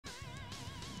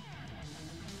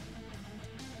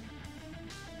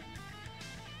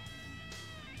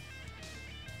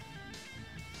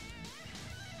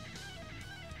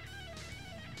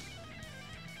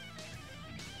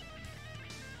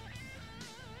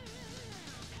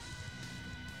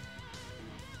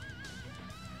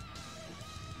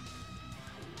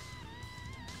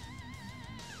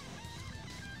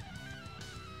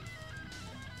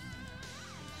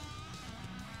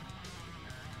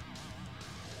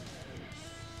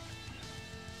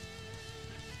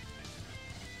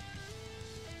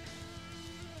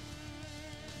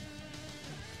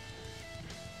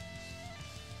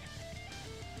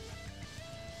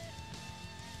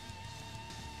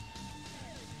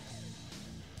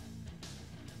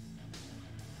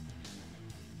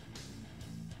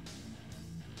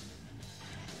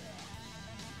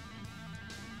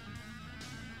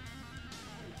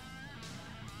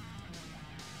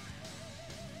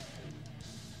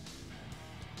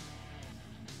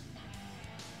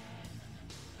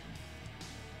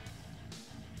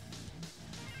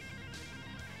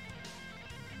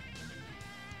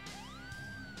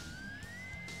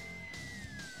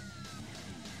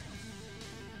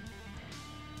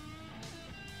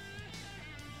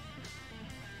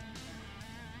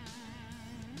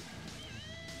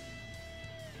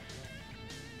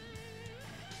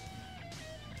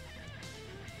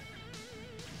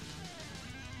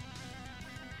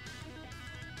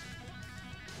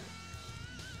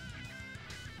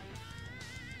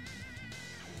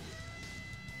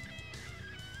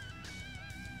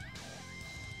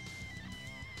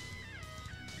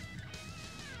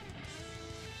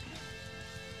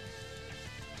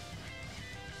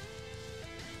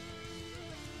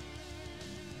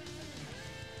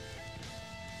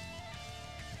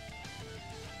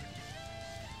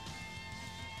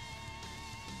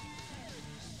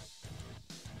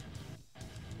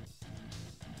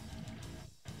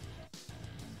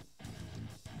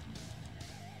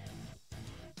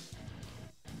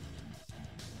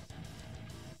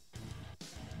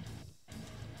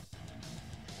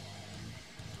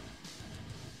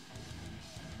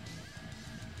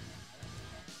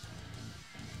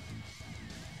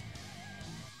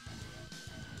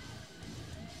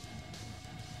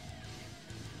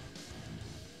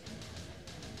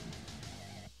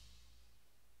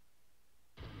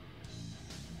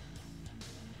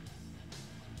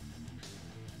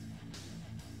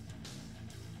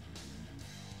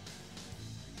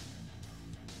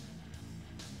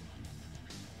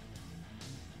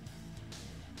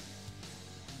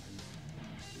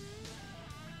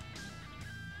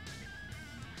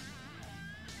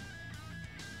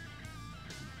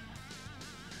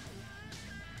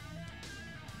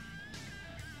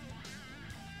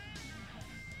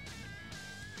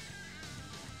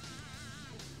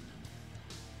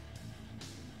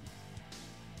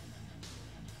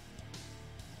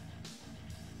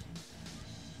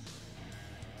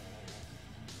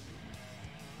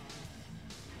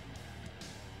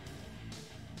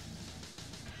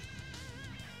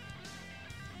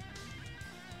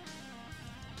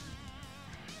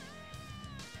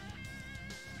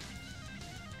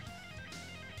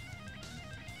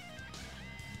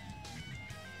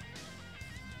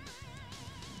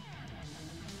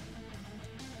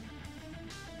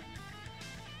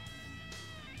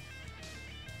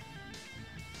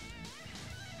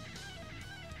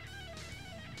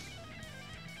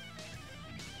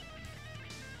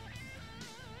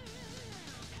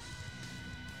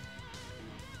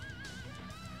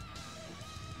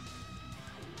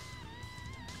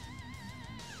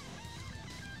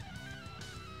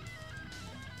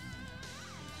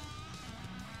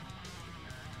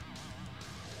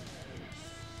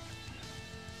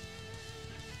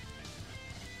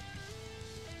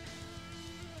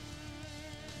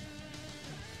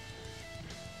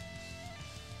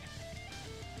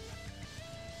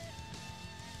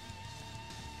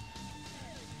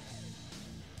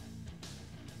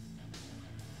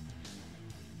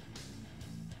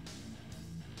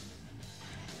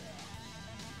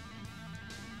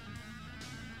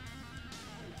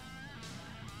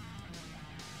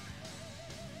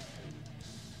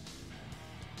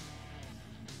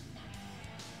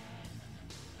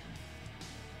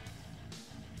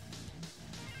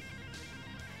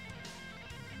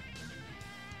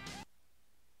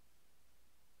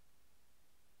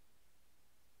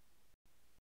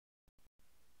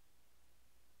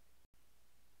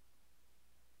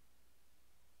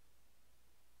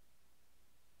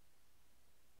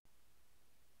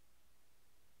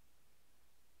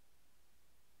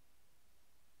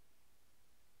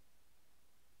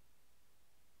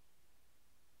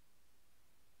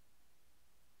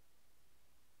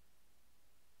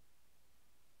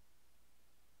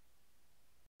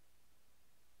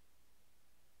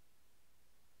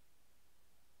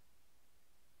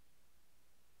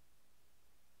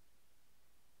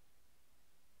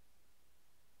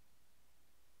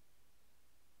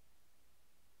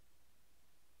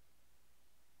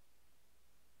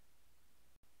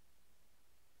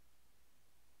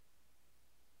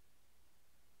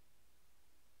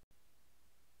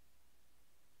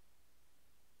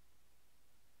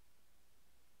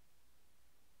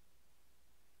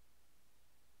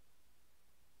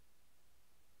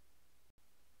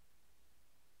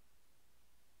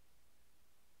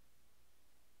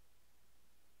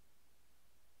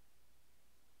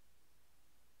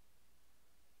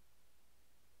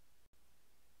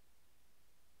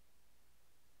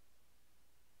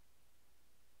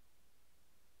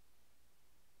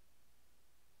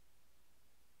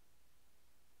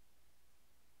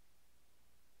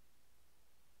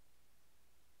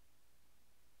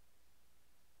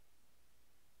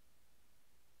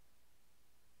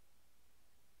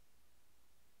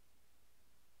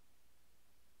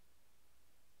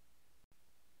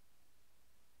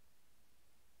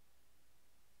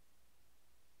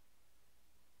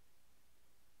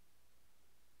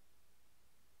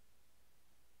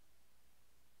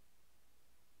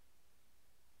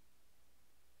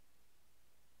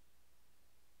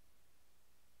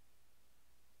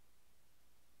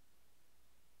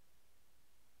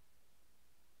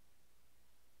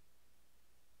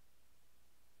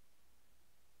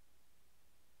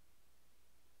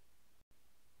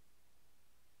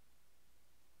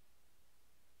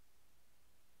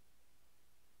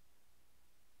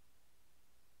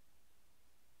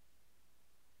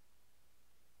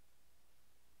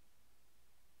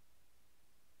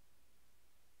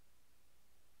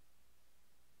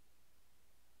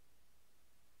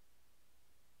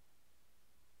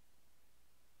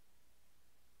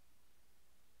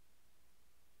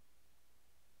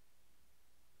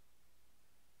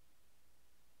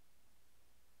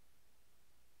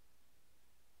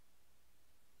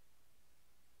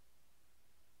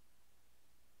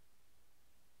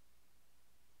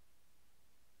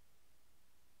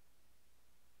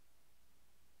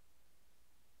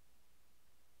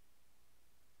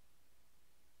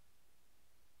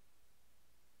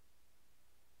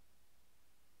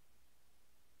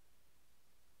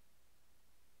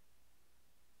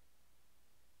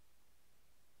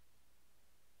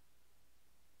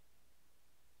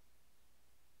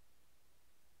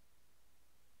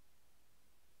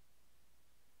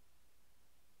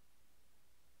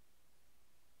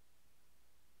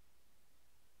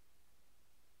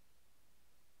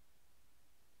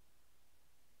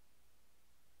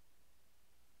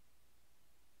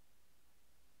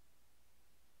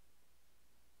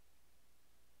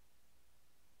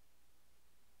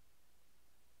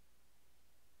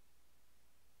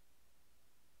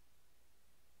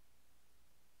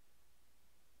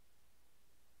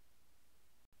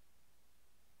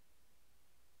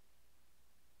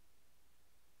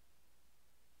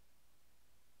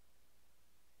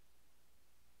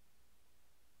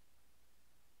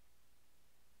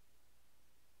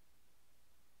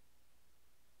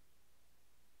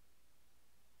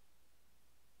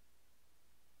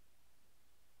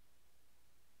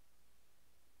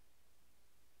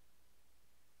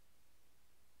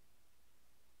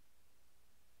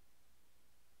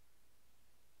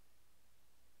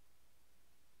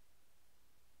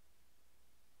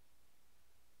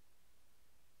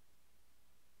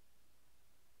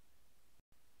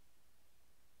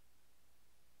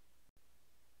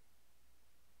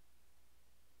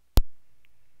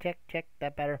check.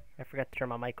 That better? I forgot to turn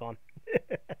my mic on.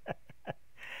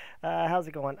 How's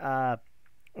it going? I'm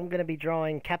gonna be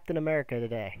drawing Captain America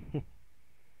today.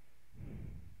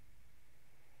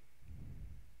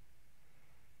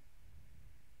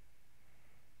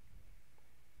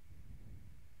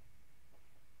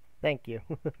 Thank you.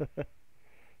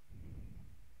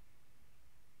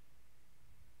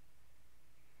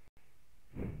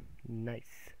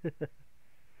 Nice.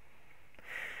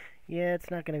 Yeah, it's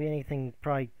not gonna be anything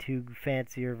probably too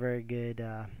fancy or very good.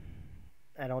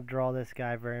 I don't draw this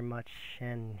guy very much,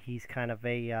 and he's kind of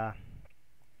got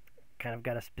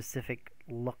a specific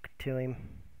look to him.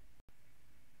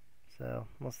 So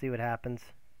we'll see what happens.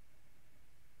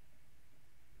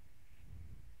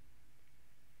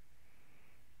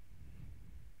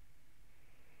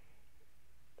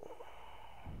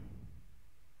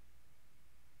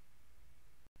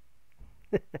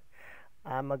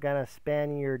 I'm gonna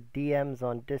spam your DMs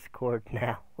on Discord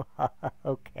now.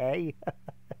 Okay.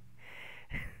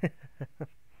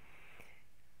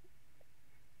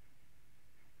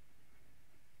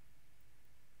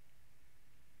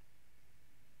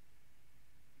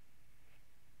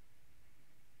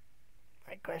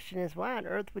 My question is, why on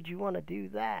earth would you want to do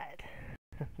that?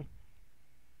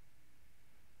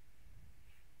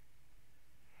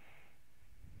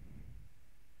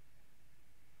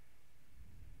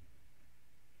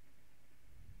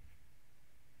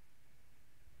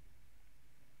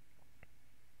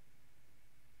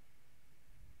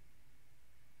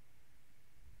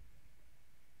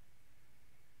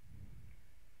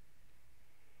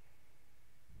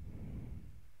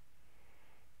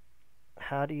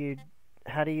 How do you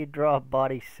how do you draw a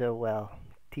body so well?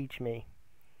 Teach me.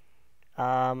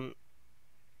 Um,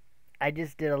 I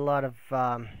just did a lot of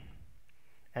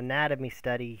anatomy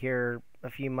study here a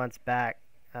few months back.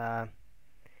 Uh,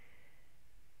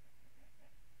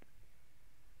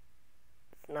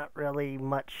 it's not really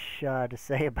much to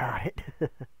say about it.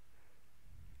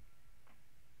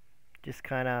 just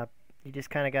kind of you just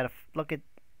kind of got to look at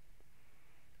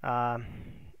um,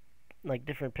 like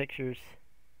different pictures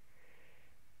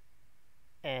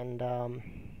and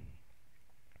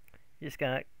you just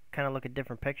gotta kind of look at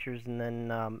different pictures and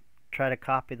then try to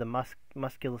copy the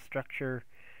muscular structure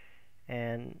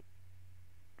and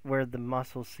where the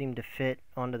muscles seem to fit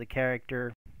onto the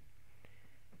character,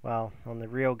 well, on the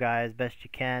real guy as best you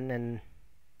can, and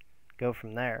go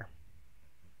from there.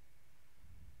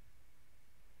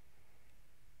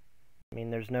 I mean,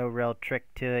 there's no real trick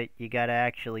to it. You gotta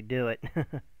actually do it.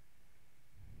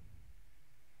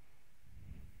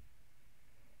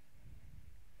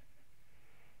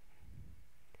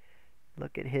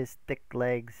 Look at his thick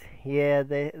legs. Yeah,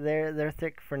 they're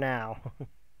thick for now.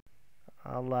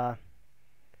 I'll uh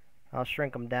I'll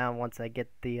shrink them down once I get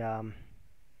the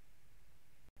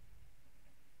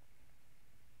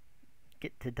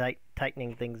get to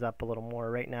tightening things up a little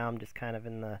more. Right now I'm just kind of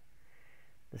in the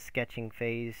sketching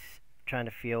phase, trying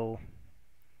to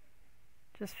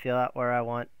just feel out where I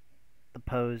want the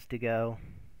pose to go.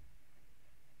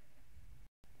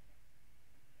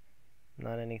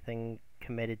 Not anything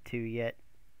committed to yet.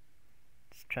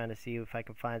 Just trying to see if I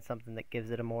can find something that gives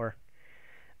it a more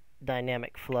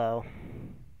dynamic flow.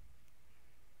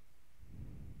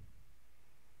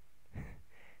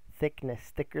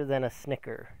 Thickness, thicker than a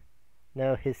Snicker.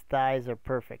 No, his thighs are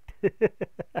perfect.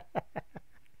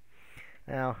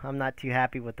 Now, I'm not too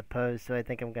happy with the pose, so I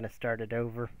think I'm going to start it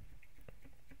over.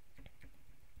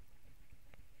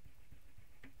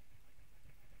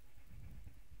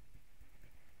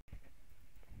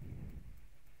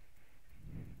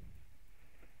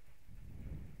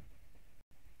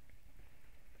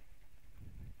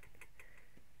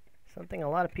 Something a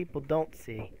lot of people don't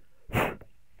see.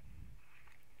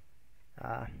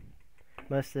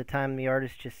 Most of the time the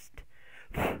artists just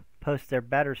post their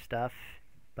better stuff,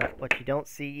 but what you don't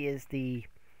see is the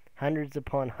hundreds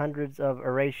upon hundreds of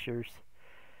erasures.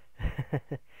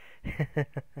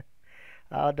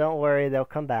 Oh, don't worry, they'll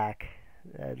come back.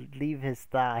 Leave his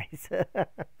thighs.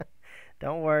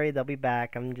 Don't worry, they'll be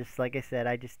back. I'm just, like I said,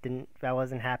 I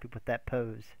wasn't happy with that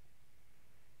pose.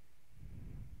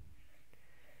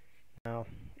 Now,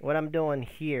 what I'm doing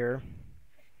here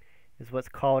is what's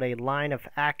called a line of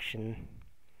action.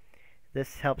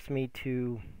 This helps me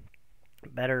to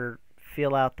better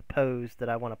feel out the pose that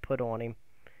I want to put on him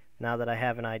now that I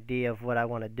have an idea of what I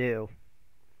want to do.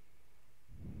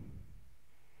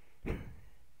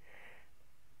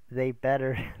 They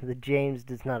better. The James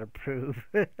does not approve.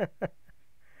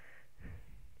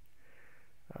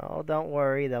 Oh, don't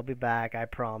worry, they'll be back, I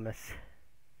promise.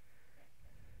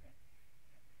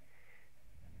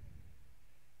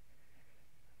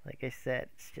 Like Like I said,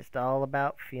 it's just all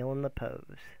about feeling the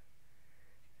pose.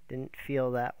 Didn't feel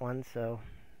that one, so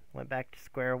went back to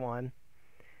square one.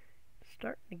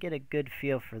 Starting to get a good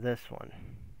feel for this one.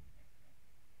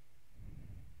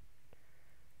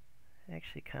 I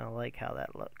actually kind of like how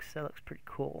that looks. That looks pretty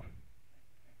cool.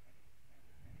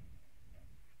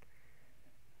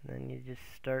 And then you just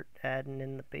start adding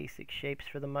in the basic shapes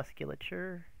for the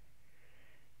musculature.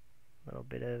 A little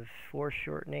bit of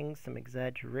foreshortening, some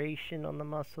exaggeration on the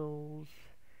muscles.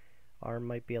 Arm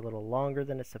might be a little longer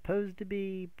than it's supposed to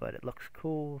be, but it looks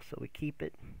cool, so we keep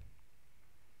it.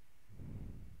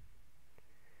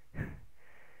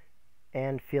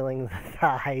 And feeling the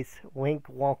thighs. Wink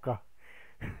Wonka.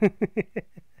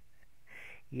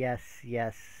 Yes,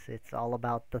 yes, it's all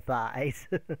about the thighs.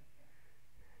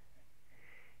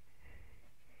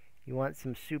 You want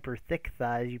some super thick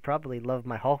thighs, you probably love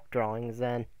my Hulk drawings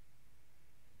then.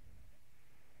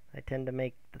 I tend to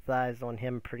make the thighs on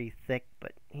him pretty thick,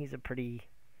 but he's a pretty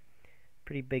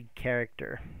big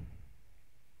character.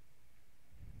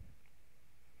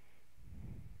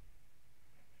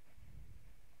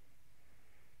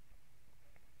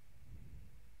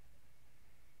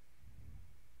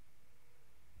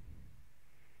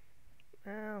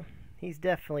 Well, he's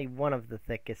definitely one of the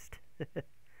thickest.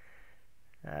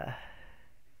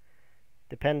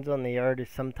 Depends on the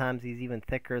artist. Sometimes he's even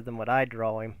thicker than what I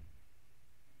draw him.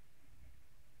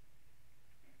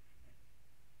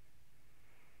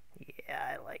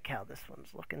 Yeah, I like how this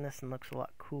one's looking. This one looks a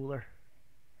lot cooler.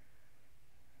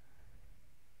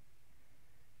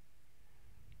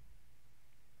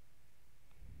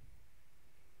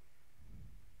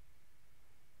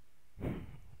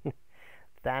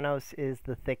 Thanos is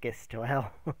the thickest.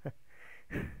 Well,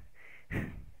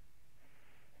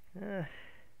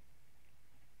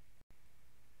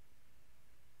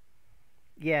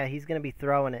 yeah, he's gonna be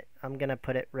throwing it. I'm gonna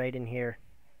put it right in here.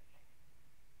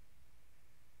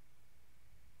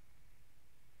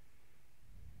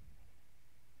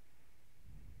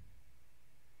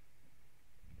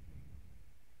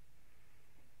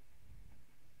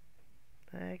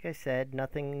 Like I said,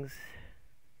 nothing's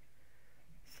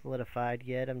solidified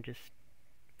yet. I'm just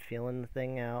feeling the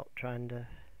thing out, trying to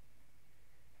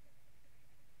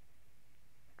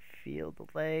feel the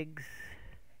legs,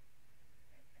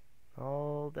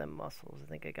 all them muscles. I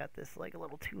think I got this leg a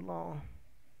little too long.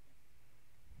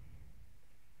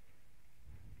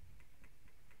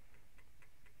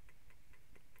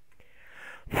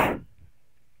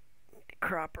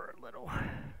 Crop her a little.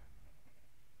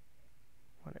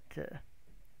 Want it to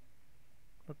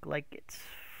look like it's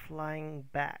flying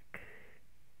back.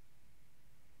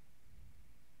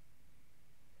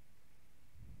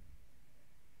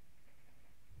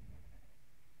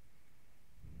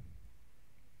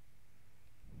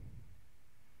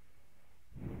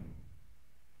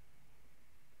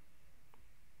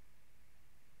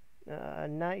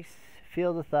 Nice.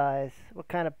 Feel the thighs. What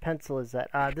kind of pencil is that?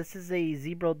 This is a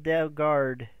Zebra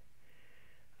Delgard.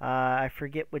 I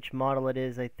forget which model it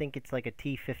is. I think it's like a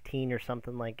T15 or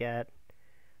something like that.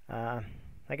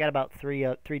 I got about three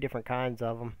different kinds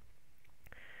of them.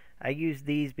 I use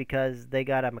these because they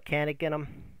got a mechanic in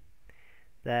them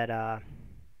that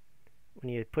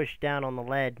when you push down on the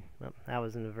lead, well, that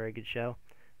wasn't a very good show.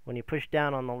 When you push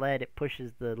down on the lead, it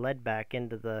pushes the lead back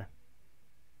into the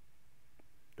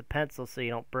pencil so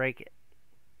you don't break it.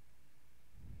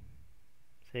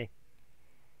 See?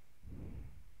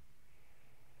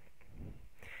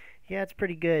 Yeah, it's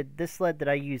pretty good. This lead that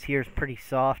I use here is pretty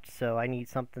soft, so I need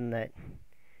something that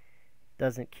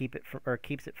doesn't keep it from, or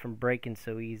keeps it from breaking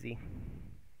so easy.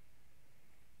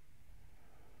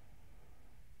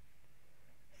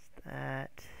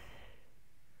 That.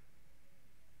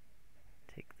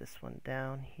 Take this one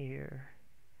down here.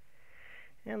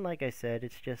 And like I said,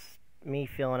 it's just me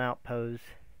filling out pose.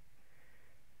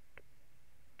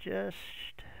 Just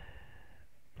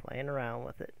playing around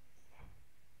with it.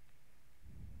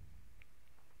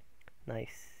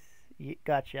 Nice.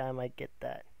 Gotcha, I might get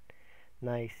that.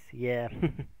 Nice, yeah.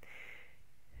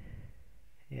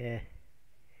 Yeah.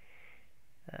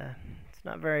 It's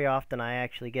not very often I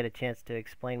actually get a chance to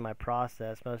explain my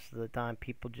process. Most of the time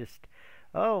people just,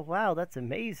 oh wow, that's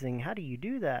amazing. How do you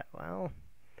do that? Well,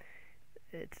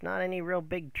 it's not any real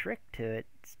big trick to it.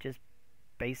 It's just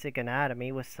basic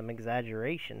anatomy with some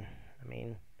exaggeration. I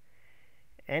mean,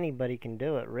 anybody can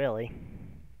do it, really.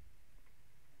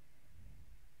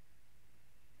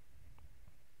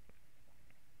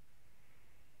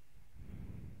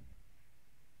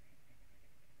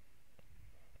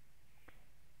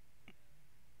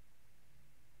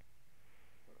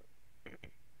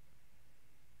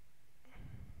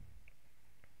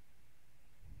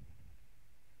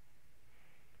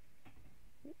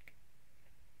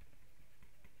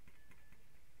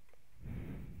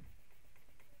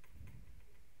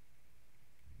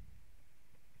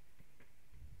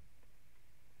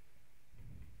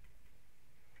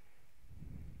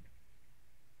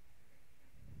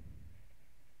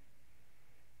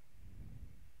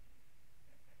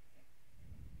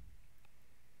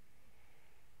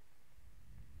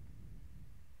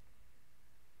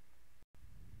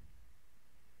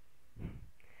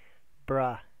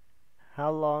 Bruh,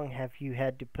 how long have you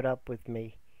had to put up with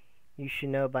me? You should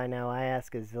know by now I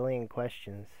ask a zillion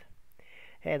questions.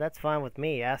 Hey, that's fine with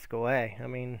me. Ask away. I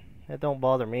mean, it don't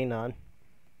bother me none.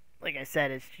 Like I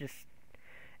said,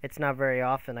 it's not very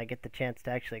often I get the chance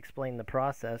to actually explain the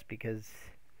process because,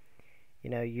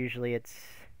 usually it's,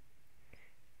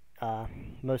 uh,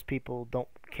 most people don't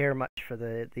care much for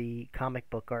the comic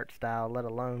book art style, let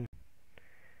alone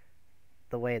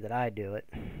the way that I do it.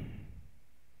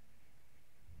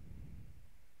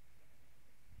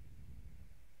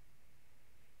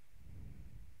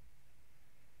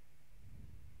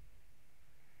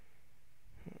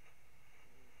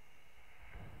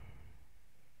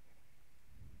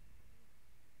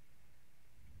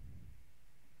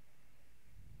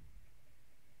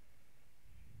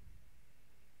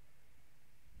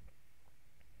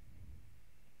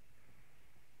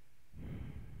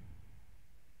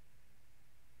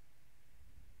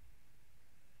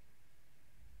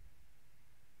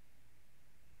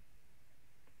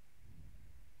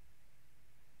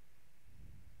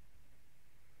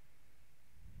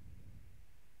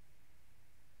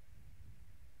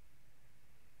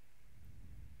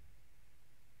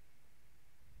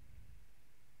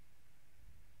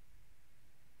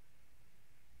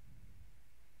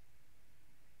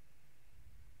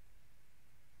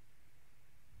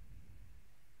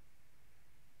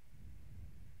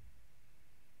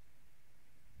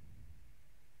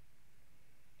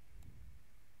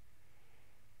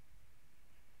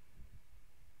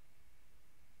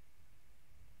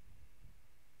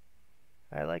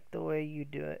 I like the way you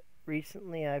do it.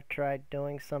 Recently, I've tried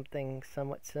doing something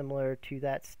somewhat similar to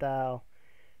that style,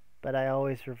 but I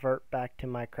always revert back to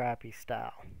my crappy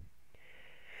style.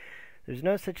 There's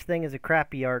no such thing as a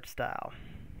crappy art style.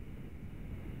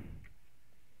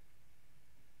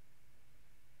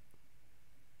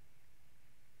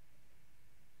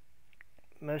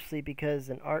 Mostly because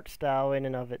an art style in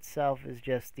and of itself is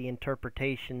just the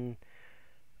interpretation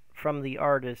from the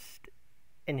artist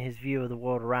in his view of the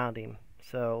world around him.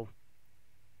 So,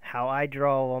 how I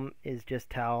draw them is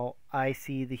just how I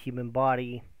see the human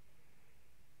body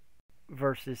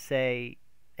versus, say,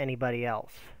 anybody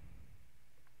else.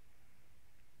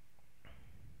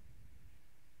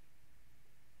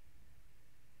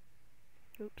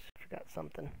 Oops, forgot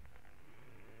something.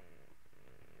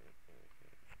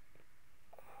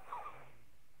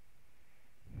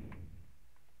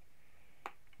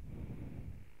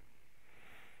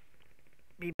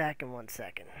 Be back in 1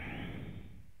 second.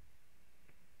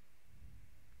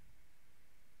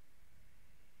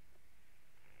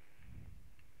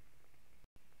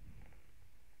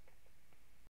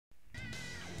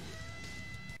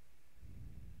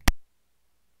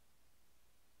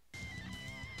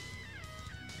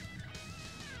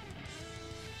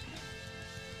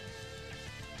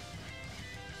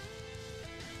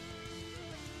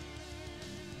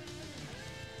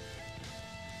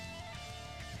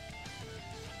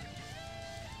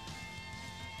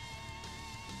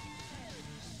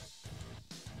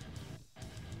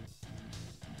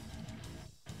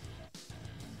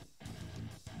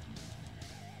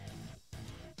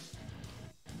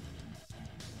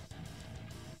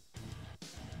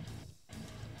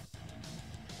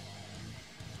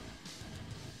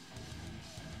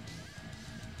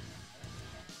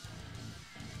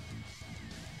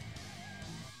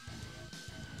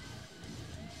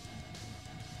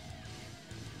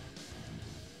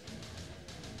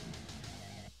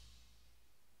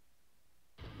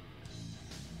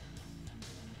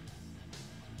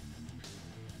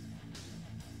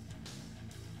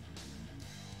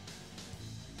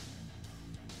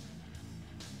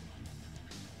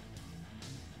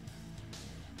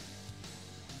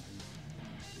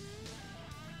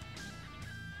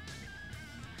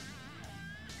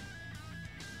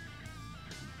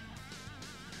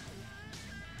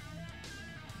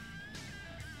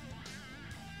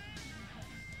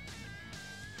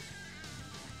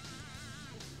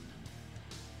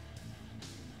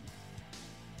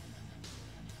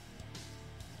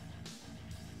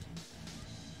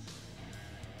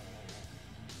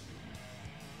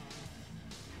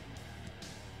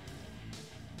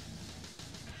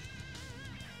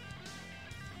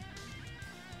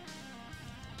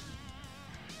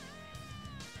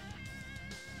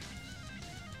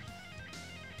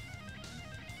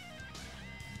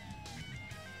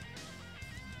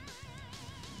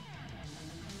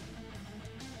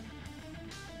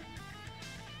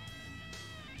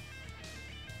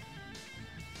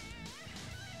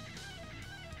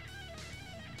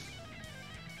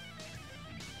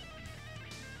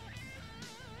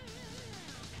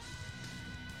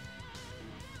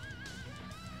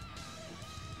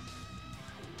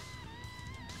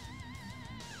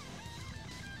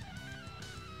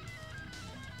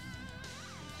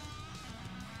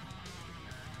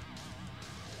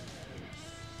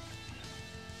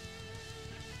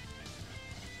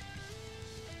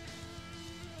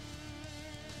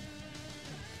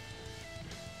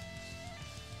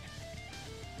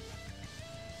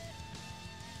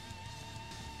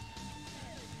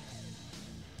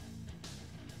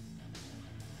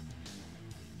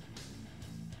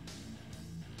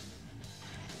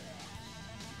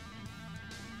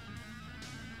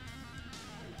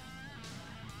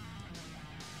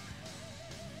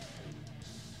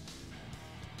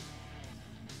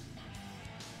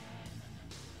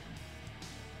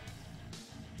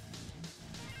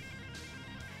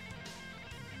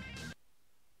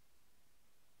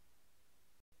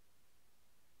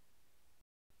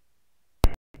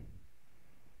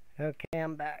 Okay,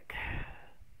 I'm back.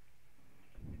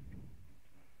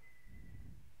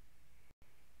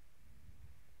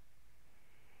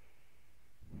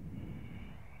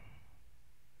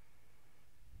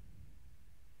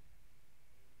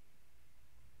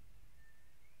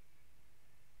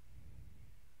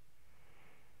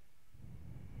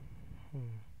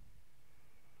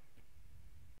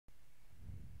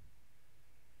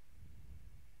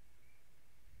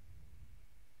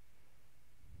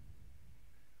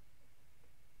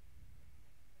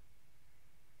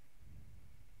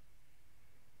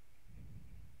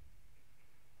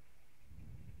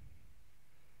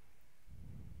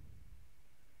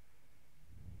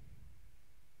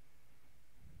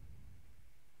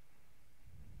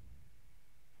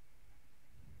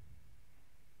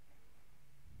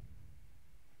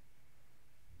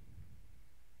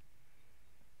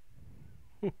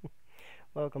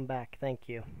 Welcome back, thank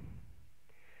you.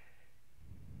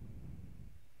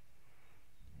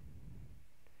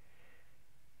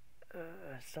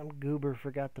 Some goober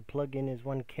forgot to plug in his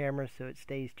one camera so it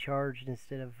stays charged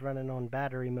instead of running on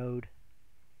battery mode.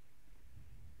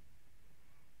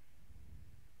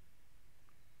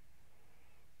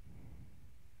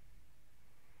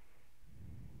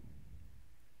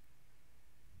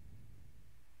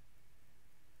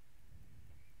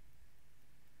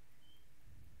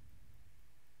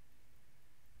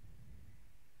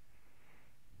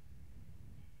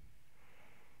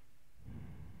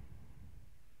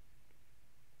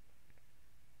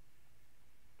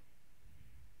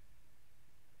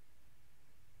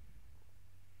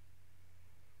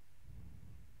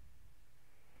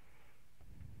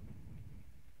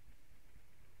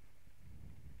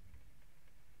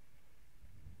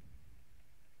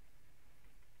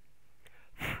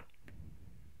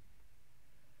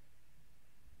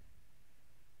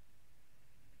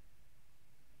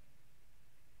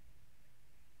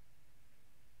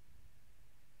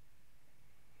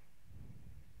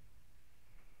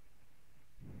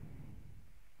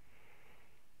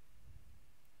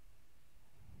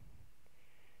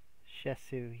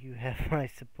 Shesu, you have my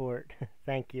support.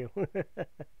 Thank you.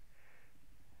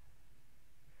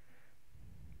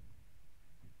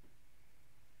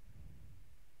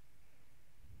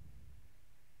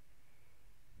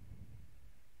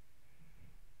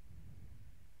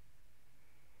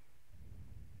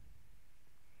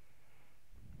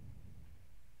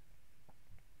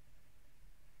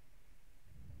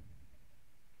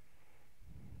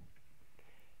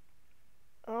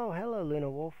 Oh, hello,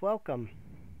 Luna Wolf. Welcome.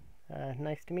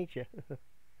 Nice to meet you.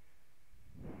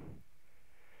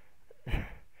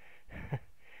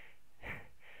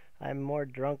 I'm more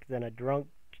drunk than a drunk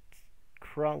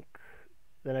crunk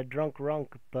than a drunk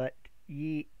runk, but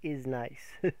ye is nice.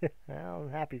 Well, I'm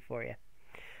happy for you.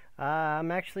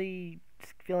 I'm actually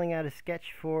filling out a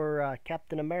sketch for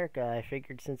Captain America. I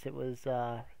figured since it was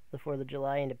the 4th of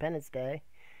July Independence Day,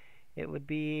 it would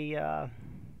be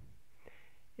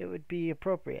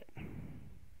appropriate.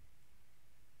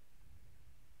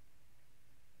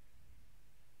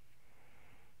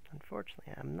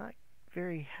 Unfortunately, I'm not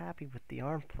very happy with the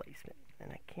arm placement,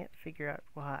 and I can't figure out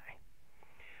why.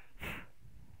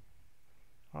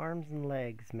 Arms and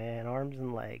legs, man, arms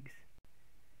and legs.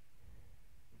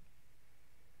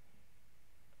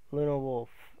 Luna Wolf,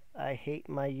 I hate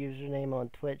my username on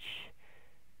Twitch,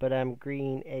 but I'm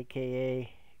green,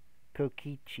 aka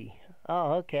Kokichi.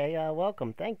 Oh, okay,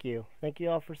 welcome, thank you. Thank you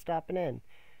all for stopping in.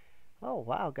 Oh,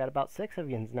 wow, got about 6 of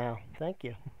yous now. Thank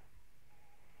you.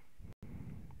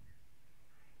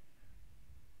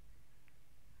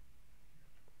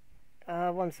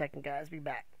 1 second, guys, be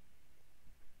back.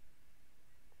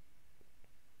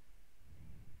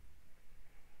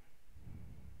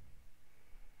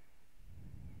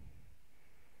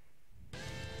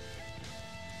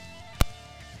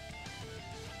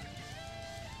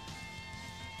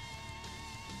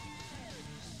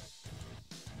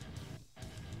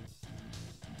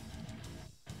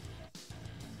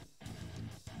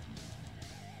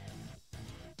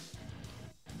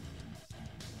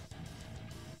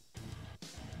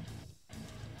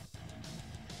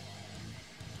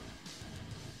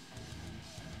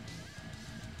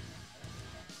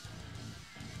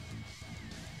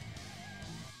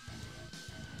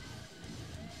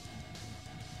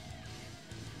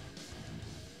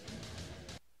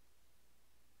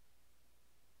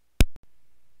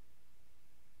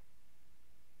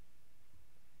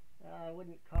 I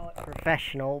wouldn't call it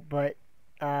professional, but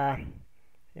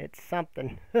it's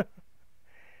something.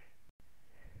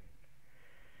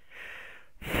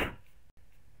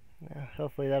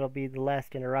 Hopefully that'll be the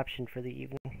last interruption for the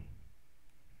evening.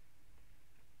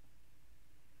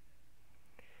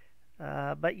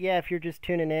 But yeah, if you're just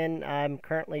tuning in, I'm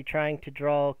currently trying to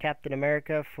draw Captain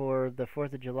America for the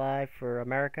 4th of July for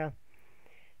America.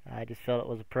 I just felt it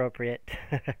was appropriate.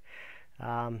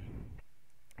 um,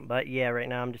 but yeah, right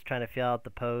now I'm just trying to feel out the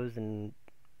pose and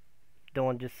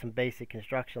doing just some basic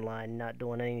construction line, not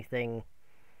doing anything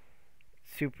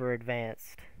super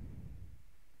advanced.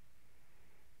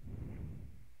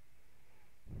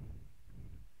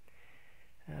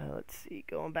 Let's see,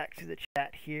 going back to the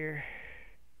chat here.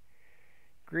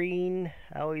 Green,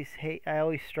 I always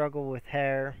struggle with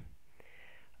hair.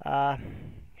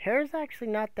 Hair is actually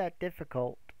not that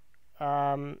difficult.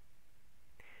 Really,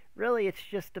 it's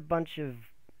just a bunch of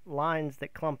lines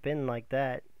that clump in like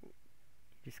that.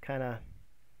 Just kind of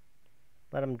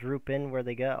let them droop in where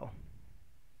they go.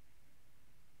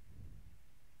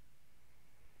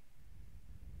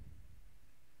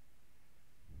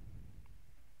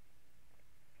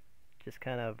 Just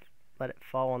kind of let it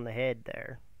fall on the head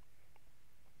there.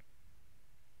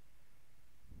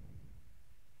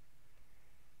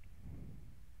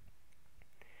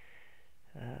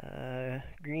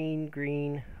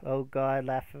 Green. Oh god,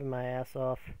 laughing my ass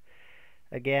off.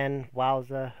 Again,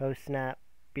 wowza, HostSnap,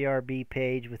 BRB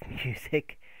page with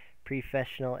music,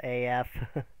 professional AF.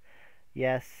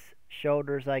 Yes,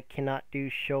 shoulders, I cannot do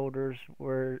shoulders,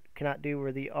 cannot do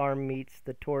where the arm meets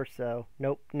the torso.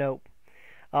 Nope.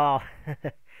 Oh,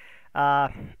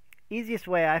 easiest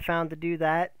way I found to do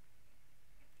that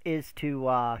is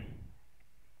to,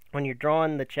 when you're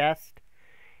drawing the chest,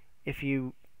 if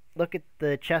you look at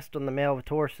the chest on the male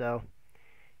torso,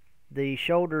 the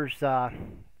shoulders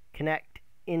connect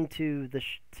into the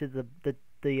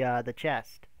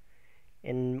chest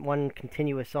in one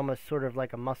continuous, almost sort of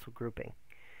like a muscle grouping.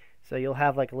 So you'll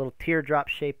have like a little teardrop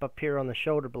shape up here on the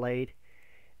shoulder blade,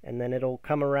 and then it'll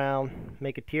come around,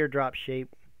 make a teardrop shape,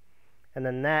 and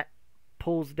then that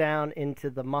pulls down into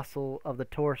the muscle of the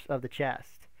torso of the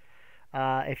chest.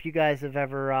 If you guys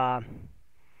ever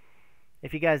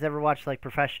watched like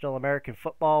professional American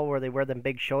football where they wear them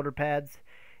big shoulder pads,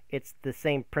 it's the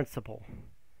same principle.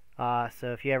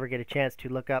 So if you ever get a chance to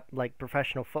look up like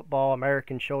professional football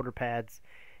American shoulder pads,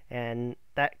 and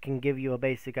that can give you a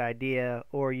basic idea,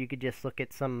 or you could just look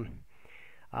at some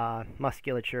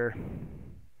musculature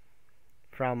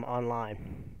from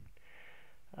online.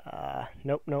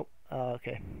 Nope.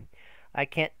 Okay. I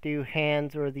can't do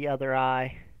hands or the other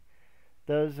eye.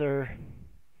 Those are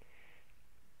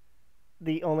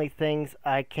the only things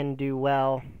I can do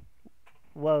well.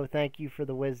 Whoa, thank you for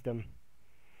the wisdom.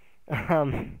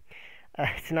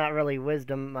 It's not really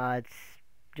wisdom, it's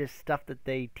just stuff that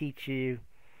they teach you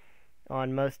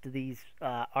on most of these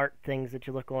art things that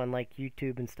you look on like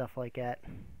YouTube and stuff like that.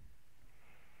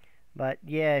 But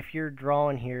yeah, if you're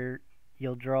drawing here,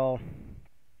 you'll draw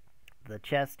the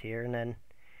chest here, and then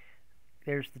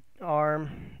there's the arm,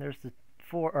 there's the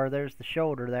there's the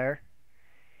shoulder there.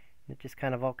 It just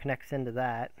kind of all connects into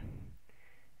that,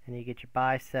 and you get your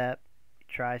bicep,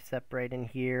 tricep right in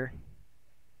here,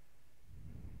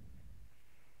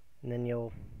 and then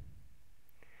you'll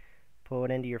pull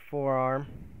it into your forearm,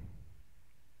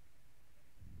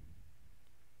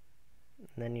 and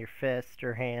then your fist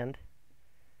or hand.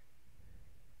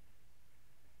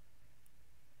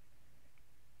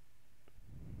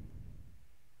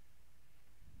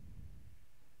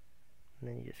 And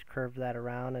then you just curve that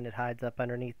around and it hides up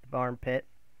underneath the armpit.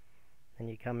 And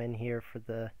you come in here for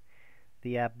the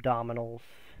abdominals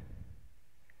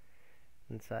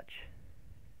and such.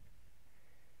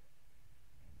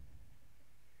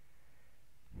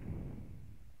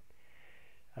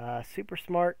 Super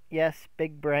smart, yes,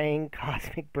 big brain,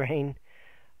 cosmic brain.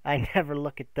 I never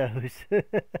look at those.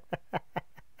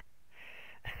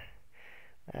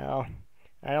 Well,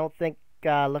 I don't think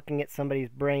looking at somebody's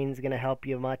brain is going to help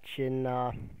you much in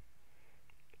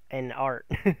art.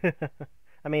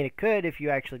 I mean, it could if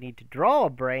you actually need to draw a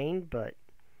brain, but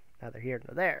neither here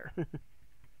nor there.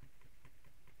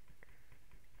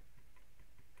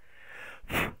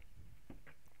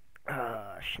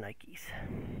 Shnikes.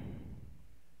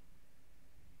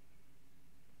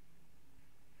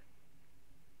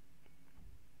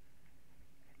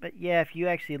 But yeah, if you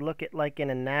actually look at like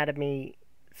an anatomy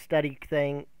study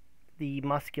thing, the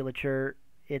musculature,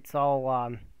 it's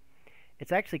all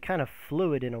it's actually kind of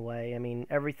fluid in a way. I mean,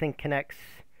 everything connects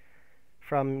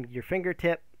from your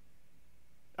fingertip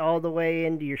all the way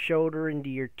into your shoulder, into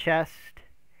your chest,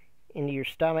 into your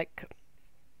stomach,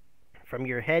 from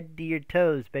your head to your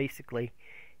toes, basically.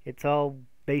 It's all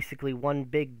basically one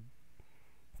big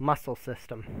muscle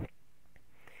system.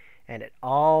 And it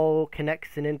all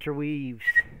connects and interweaves.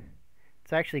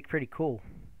 It's actually pretty cool.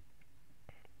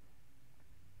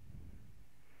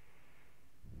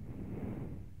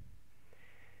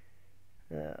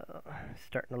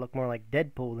 starting to look more like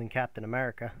Deadpool than Captain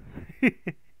America.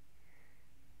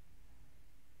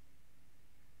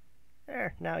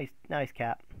 There, now he's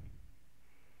Cap.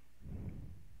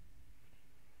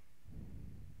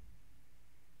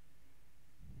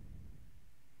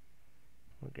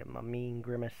 We'll give him a mean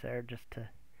grimace there just to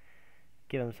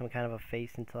give him some kind of a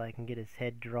face until I can get his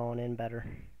head drawn in better.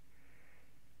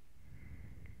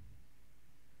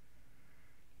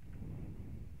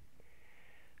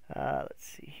 Let's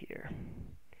see here.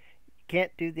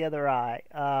 Can't do the other eye.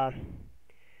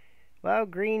 Well,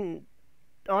 green.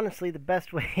 Honestly, the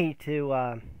best way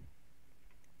to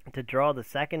draw the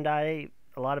second eye.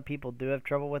 A lot of people do have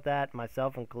trouble with that,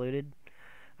 myself included.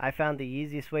 I found the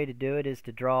easiest way to do it is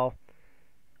to draw.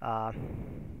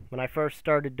 When I first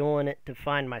started doing it to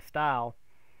find my style,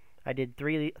 I did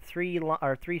three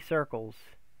circles,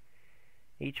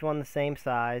 each one the same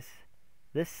size.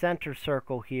 This center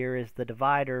circle here is the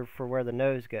divider for where the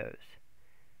nose goes.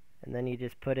 And then you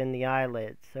just put in the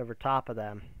eyelids over top of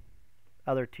them.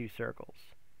 Other two circles.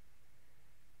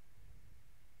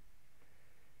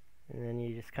 And then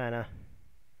you just kind of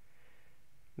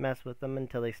mess with them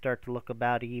until they start to look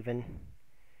about even.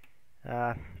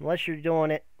 Unless you're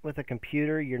doing it with a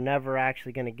computer, you're never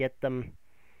actually going to get them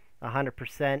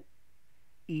 100%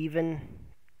 even.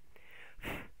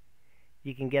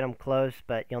 You can get them close,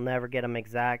 but you'll never get them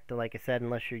exact, like I said,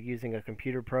 unless you're using a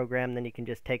computer program. Then you can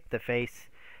just take the face,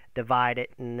 divide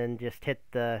it, and then just hit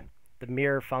the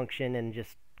mirror function and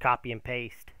just copy and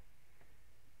paste.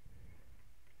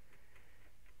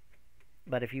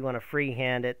 But if you want to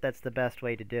freehand it, that's the best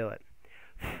way to do it.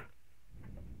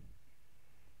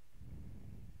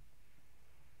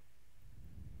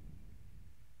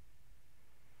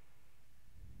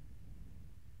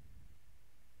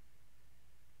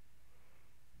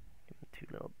 Two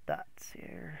little dots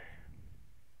here.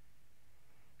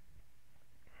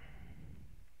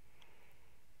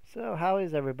 So, how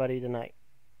is everybody tonight?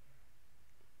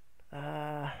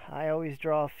 I always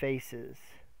draw faces.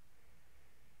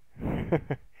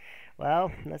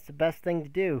 Well, that's the best thing to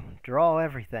do. Draw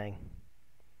everything.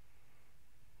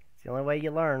 It's the only way you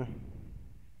learn.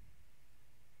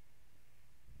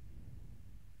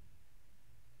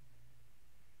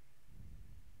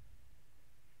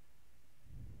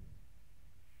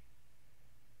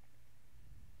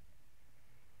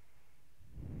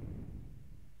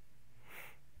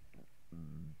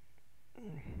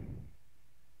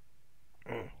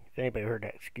 If anybody heard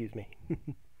that, excuse me.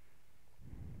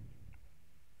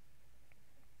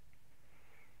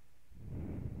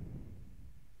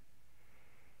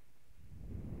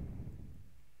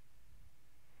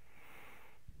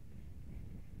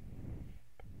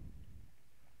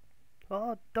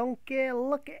 Oh, donkey,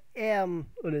 look at him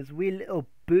on his wee little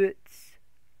boots.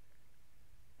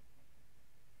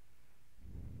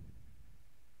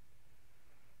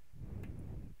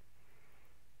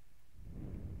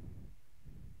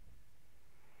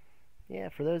 Yeah,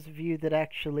 for those of you that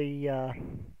actually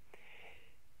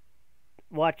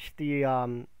watched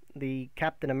the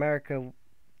Captain America,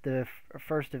 the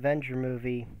first Avenger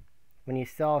movie, when you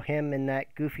saw him in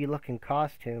that goofy looking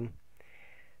costume,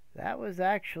 that was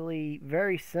actually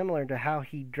very similar to how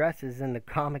he dresses in the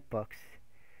comic books.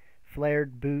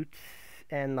 Flared boots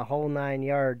and the whole 9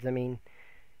 yards. I mean,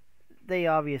 they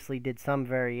obviously did some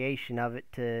variation of it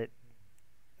to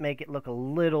make it look a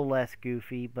little less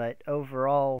goofy, but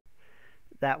overall,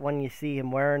 that one you see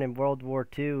him wearing in World War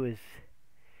II is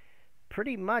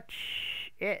pretty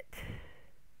much it.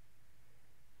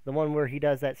 The one where he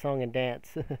does that song and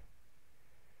dance.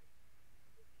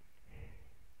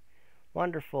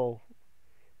 Wonderful.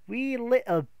 Wee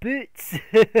little boots.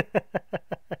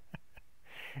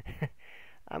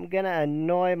 I'm gonna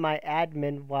annoy my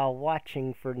admin while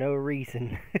watching for no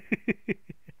reason.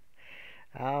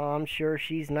 Oh, I'm sure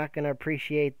she's not gonna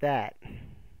appreciate that.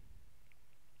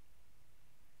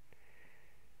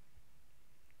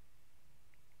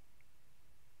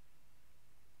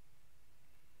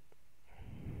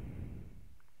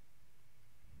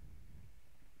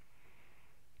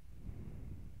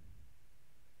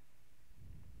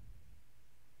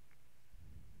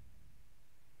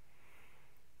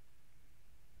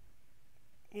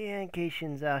 Yeah, in case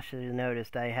you actually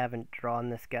noticed, I haven't drawn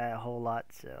this guy a whole lot,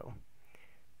 so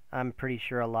I'm pretty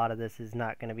sure a lot of this is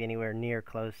not going to be anywhere near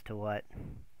close to what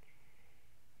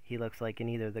he looks like in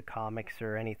either the comics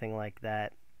or anything like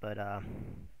that, but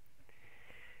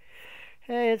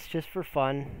hey, it's just for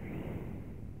fun.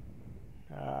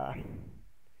 I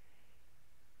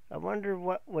wonder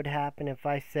what would happen if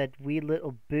I said "wee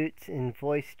little boots" in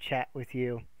voice chat with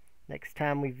you. Next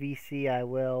time we VC, I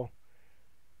will.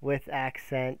 With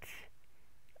accent.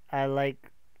 I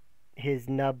like his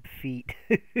nub feet.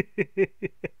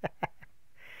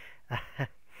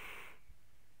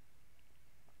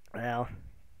 Well,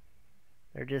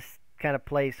 they're just kind of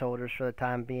placeholders for the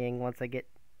time being. Once I get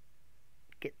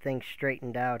things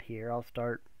straightened out here, I'll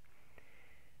start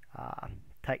uh,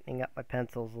 tightening up my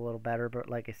pencils a little better. But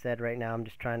like I said, right now I'm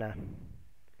just trying to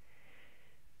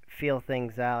feel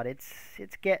things out. It's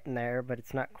getting there, but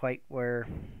it's not quite where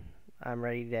I'm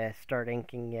ready to start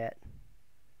inking yet.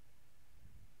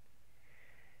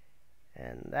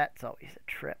 And that's always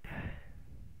a trip.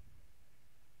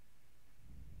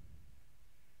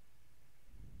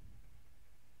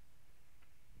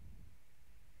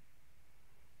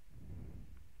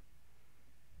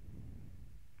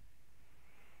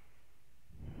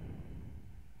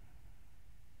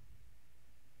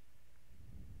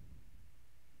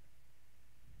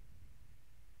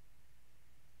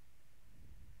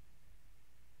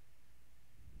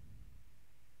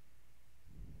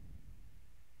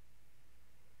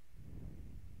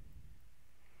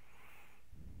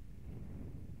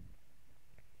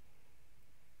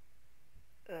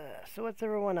 So what's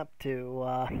everyone up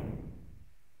to?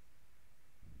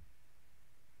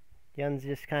 Yun's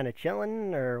just kind of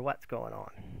chilling, or what's going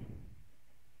on?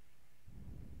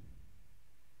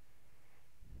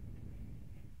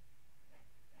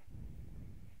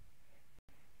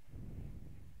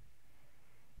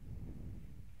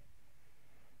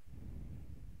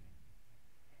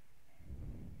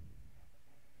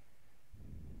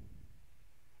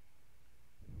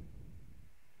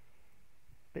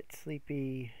 Bit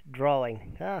sleepy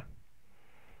drawing. Huh.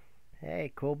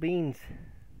 Hey, cool beans.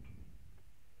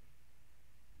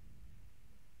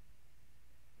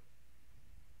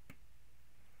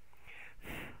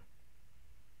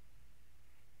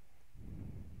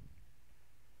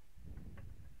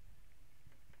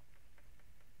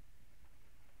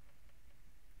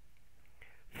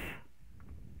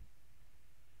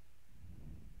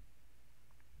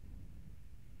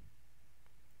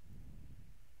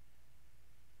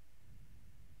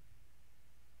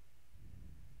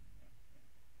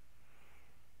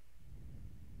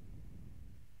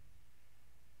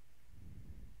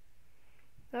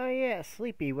 Oh yeah,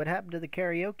 Sleepy, what happened to the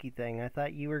karaoke thing? I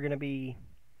thought you were gonna be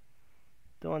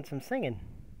doing some singing.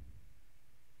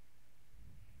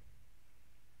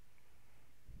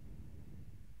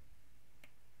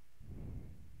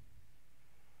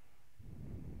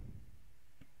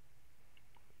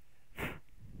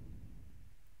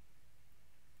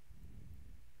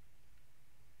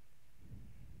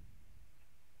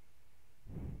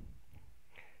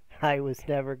 I was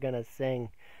never gonna sing.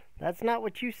 That's not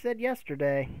what you said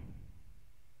yesterday.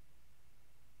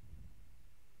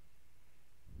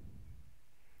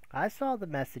 I saw the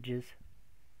messages.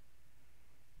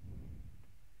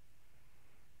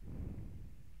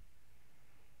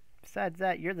 Besides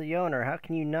that, you're the owner. How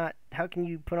can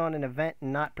you put on an event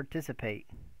and not participate?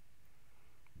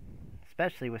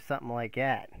 Especially with something like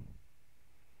that.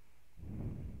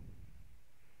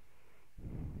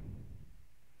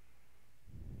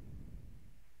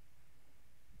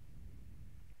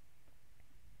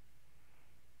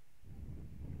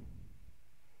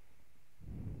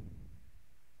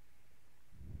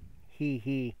 Hee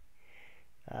hee.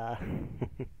 Uh,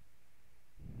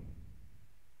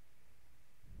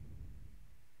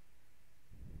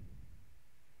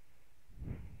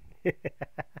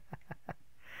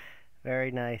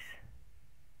 Very nice.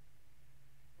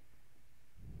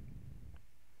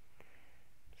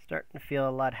 Starting to feel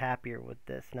a lot happier with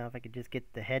this. Now if I could just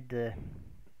get the head to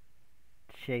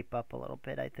shape up a little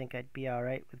bit, I think I'd be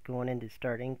alright with going in to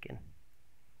start inking.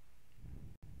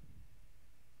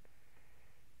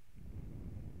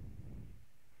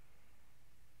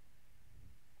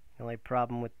 The only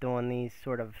problem with doing these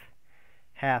sort of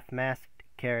half-masked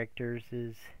characters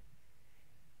is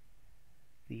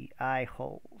the eye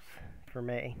holes for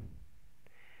me.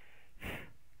 I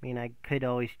mean, I could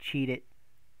always cheat it,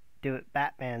 do it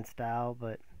Batman style,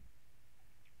 but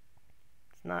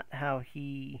it's not how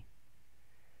he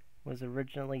was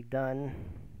originally done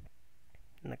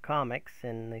in the comics,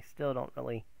 and they still don't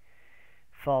really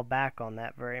fall back on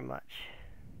that very much.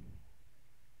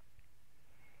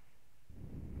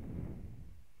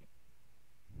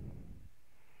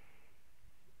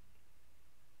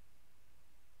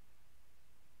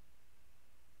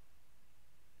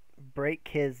 Break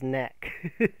his neck.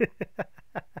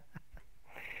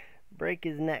 Break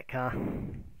his neck, huh?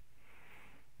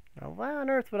 Now, why on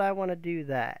earth would I want to do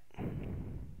that?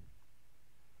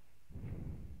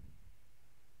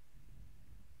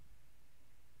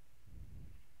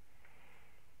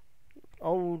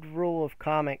 Old rule of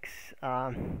comics,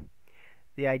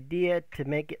 The idea to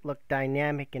make it look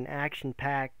dynamic and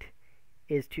action-packed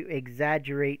is to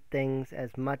exaggerate things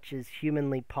as much as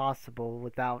humanly possible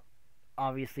without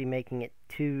obviously making it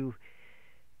too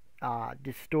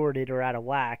distorted or out of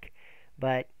whack.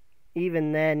 But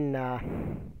even then,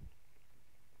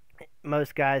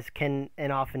 most guys can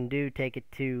and often do take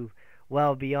it to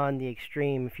well beyond the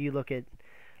extreme. If you look at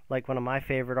like one of my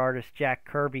favorite artists, Jack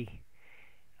Kirby,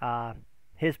 uh,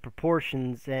 his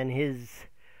proportions and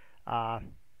uh,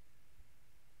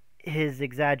 his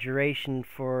exaggeration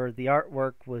for the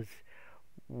artwork was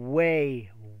way,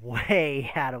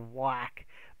 way out of whack,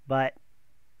 but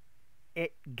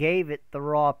it gave it the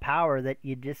raw power that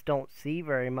you just don't see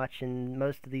very much in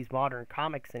most of these modern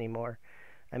comics anymore.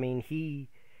 I mean, he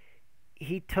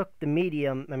took the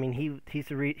medium. I mean,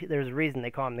 there's a reason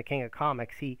they call him the king of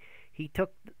comics. He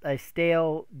took a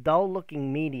stale,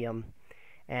 dull-looking medium,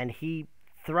 and he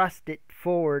thrust it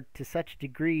forward to such a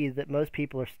degree that most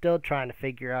people are still trying to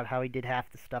figure out how he did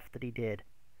half the stuff that he did.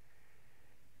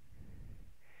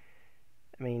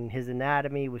 I mean, his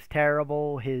anatomy was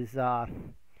terrible. His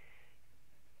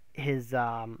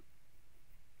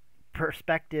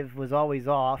perspective was always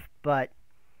off, but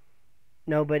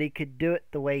nobody could do it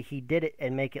the way he did it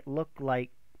and make it look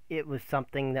like it was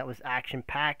something that was action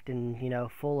packed and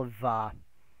full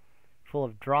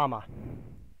of drama.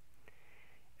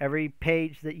 Every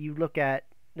page that you look at,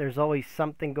 there's always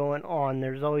something going on.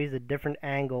 There's always a different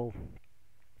angle.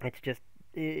 It's just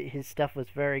his stuff was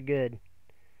very good.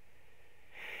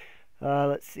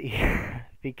 Let's see.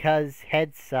 Because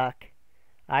heads suck,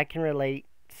 I can relate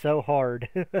so hard.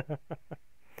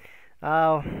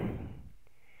 Oh,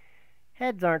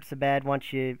 heads aren't so bad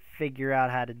once you figure out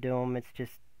how to do them. It's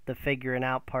just the figuring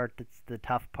out part that's the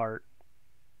tough part.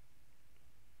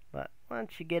 But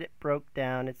once you get it broke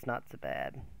down, it's not so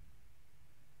bad.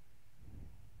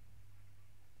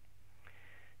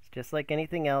 It's just like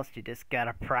anything else, you just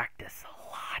gotta practice a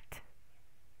lot.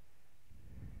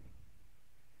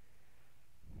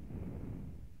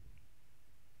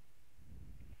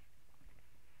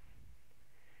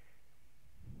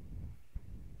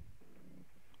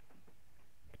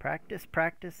 Practice,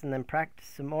 practice, and then practice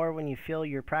some more when you feel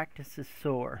your practice is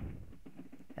sore.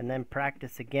 And then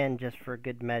practice again just for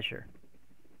good measure.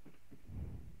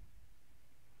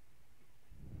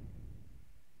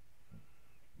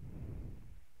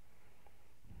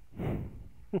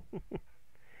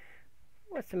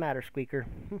 What's the matter, Squeaker?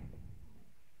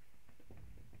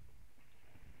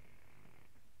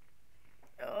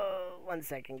 Oh, 1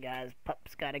 second, guys.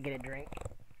 Pup's gotta get a drink.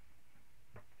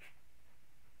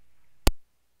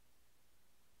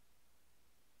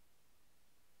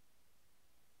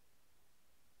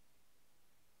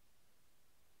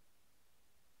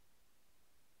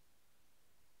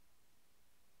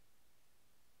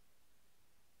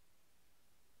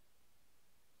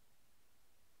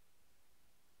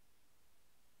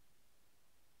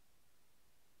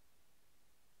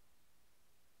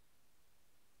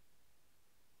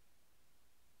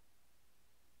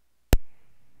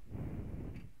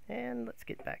 And let's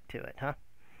get back to it, huh?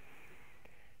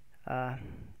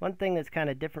 One thing that's kind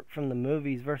of different from the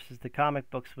movies versus the comic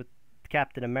books with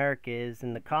Captain America is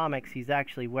in the comics he's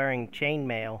actually wearing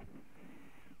chainmail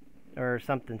or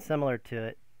something similar to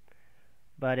it.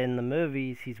 But in the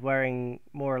movies he's wearing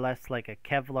more or less like a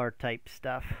Kevlar type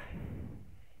stuff.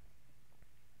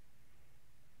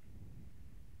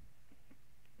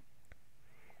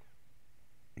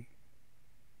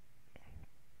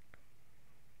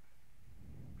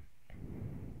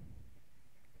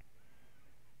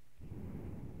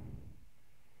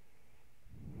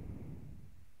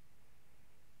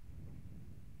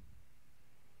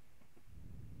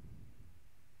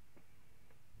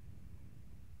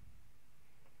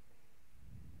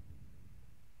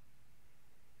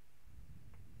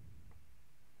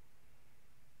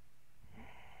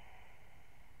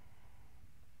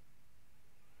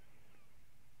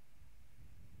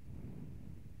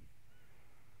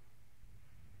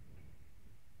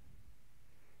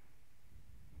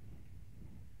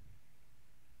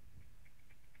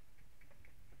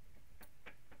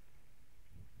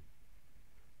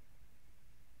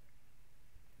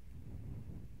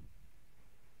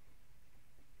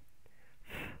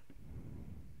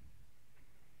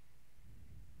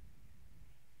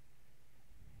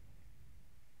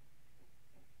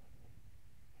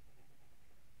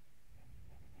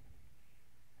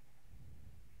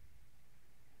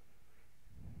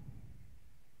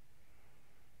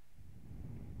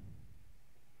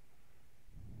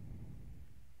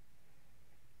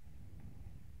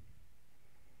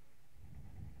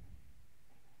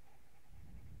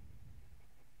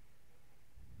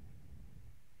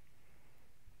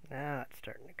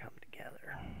 starting to come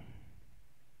together.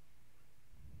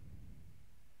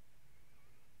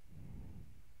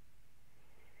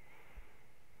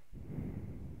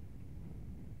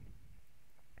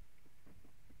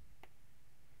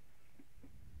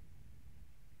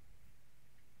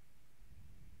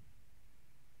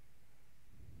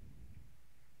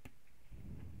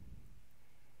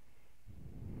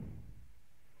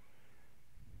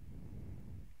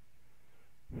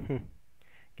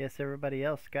 Guess everybody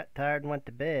else got tired and went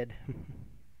to bed.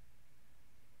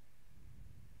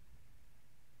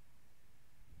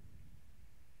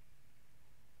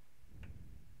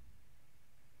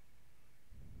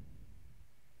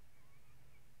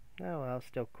 Oh well,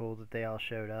 still cool that they all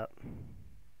showed up.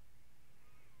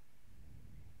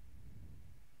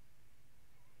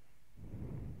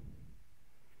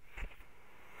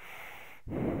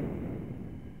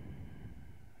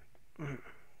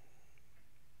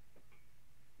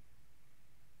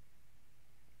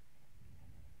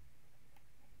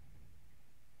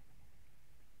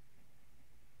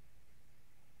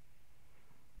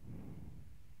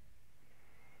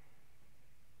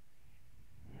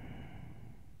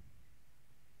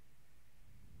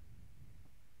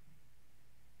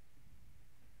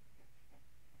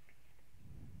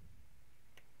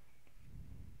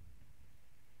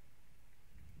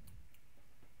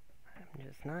 I'm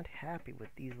just not happy with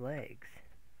these legs.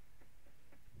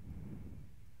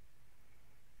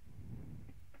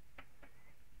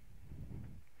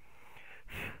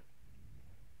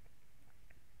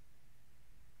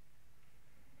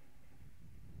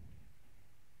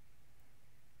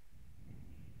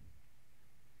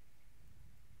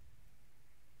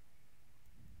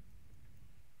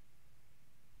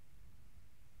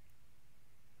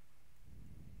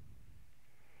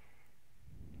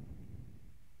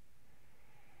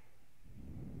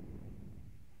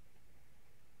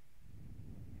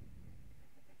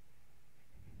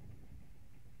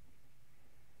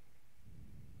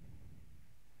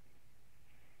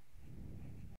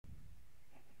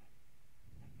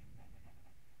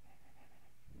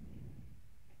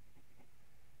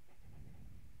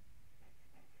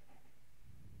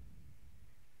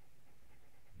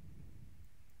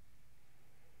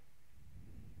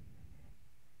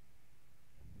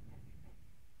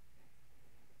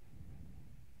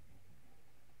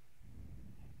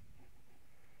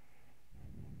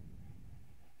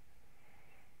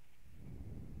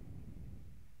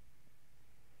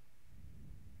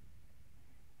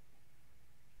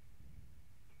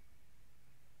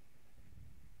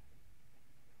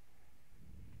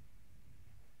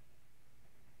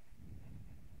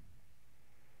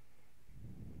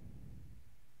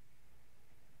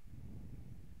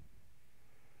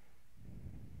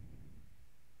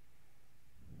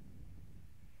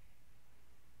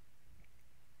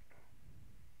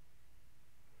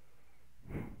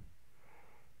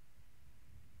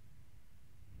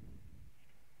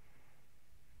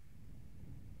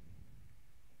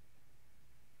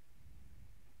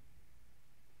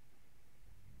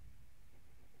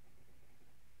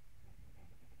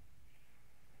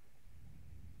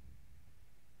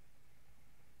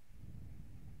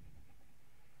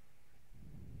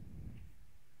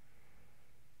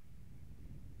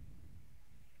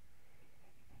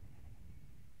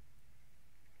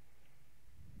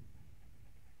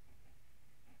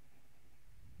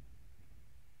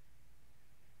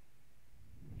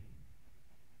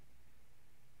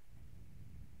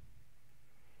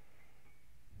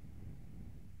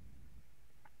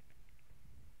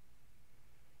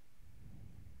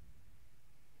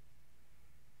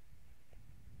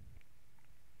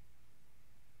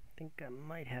 I think I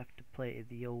might have to play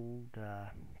the old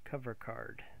cover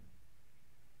card.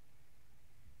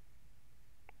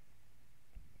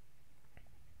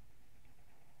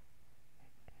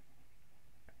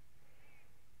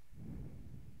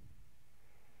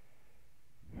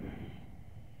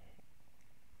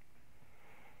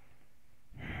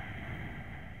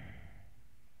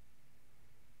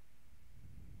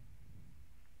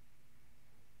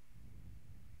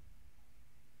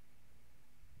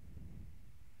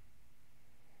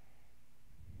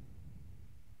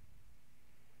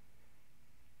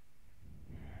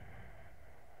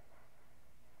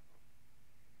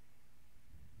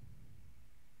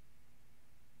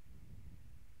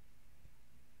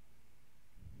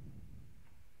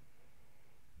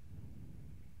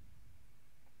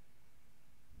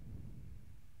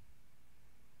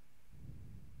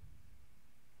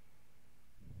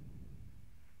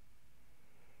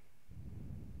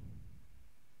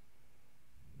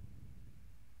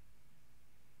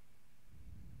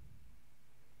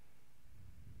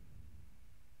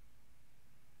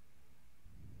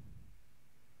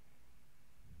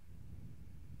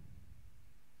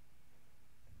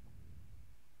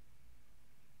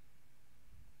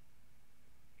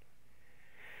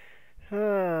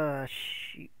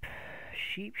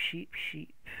 sheep.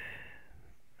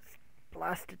 This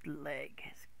blasted leg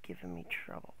is giving me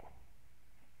trouble.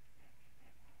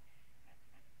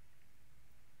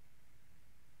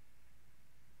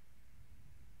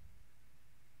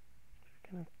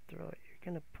 If you're gonna throw it, you're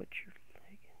gonna put your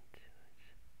leg into it.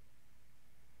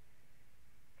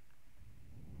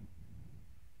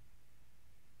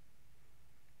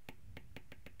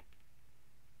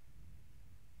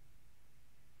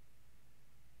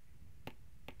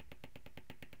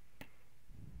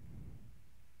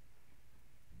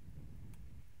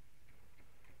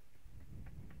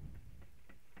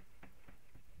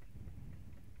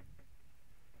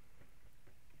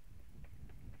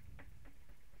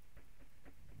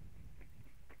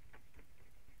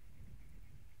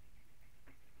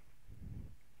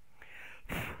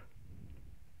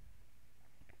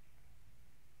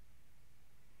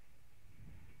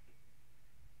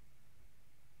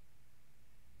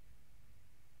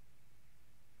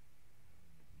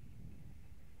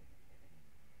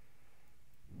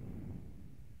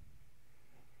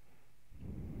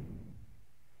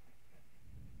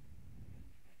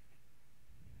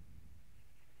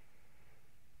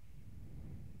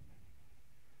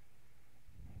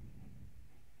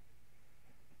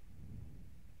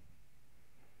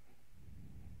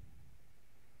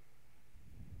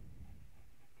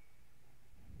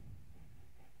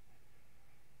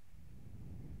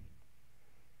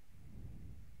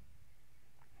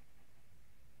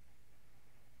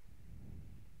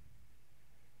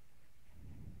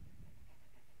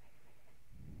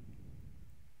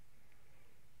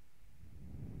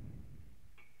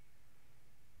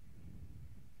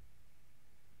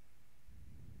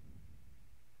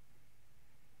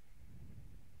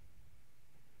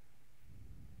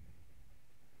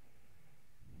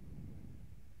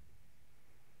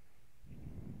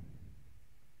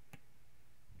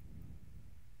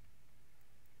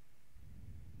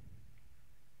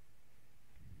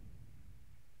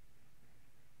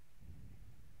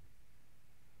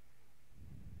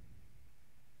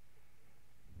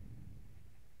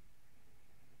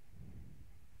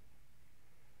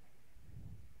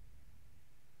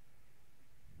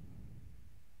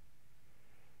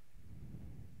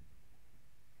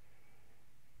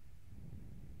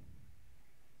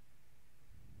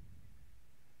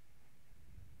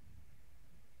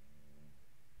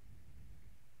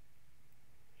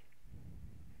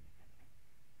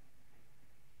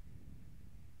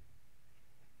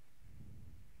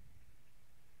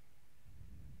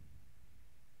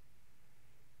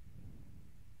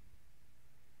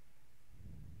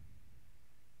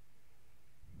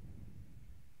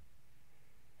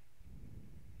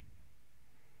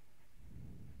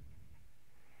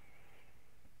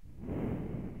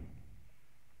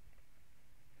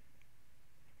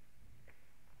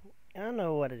 I don't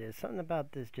know what it is. Something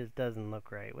about this just doesn't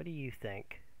look right. What do you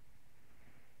think?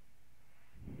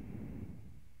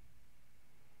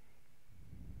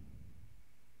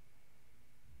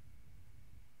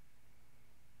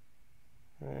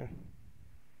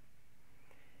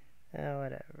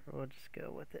 Whatever. We'll just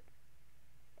go with it.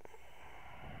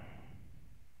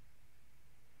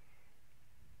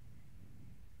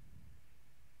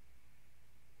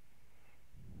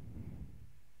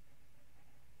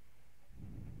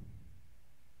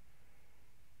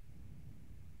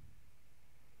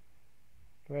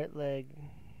 Right leg.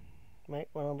 Might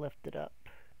want to lift it up.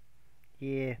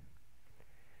 Yeah.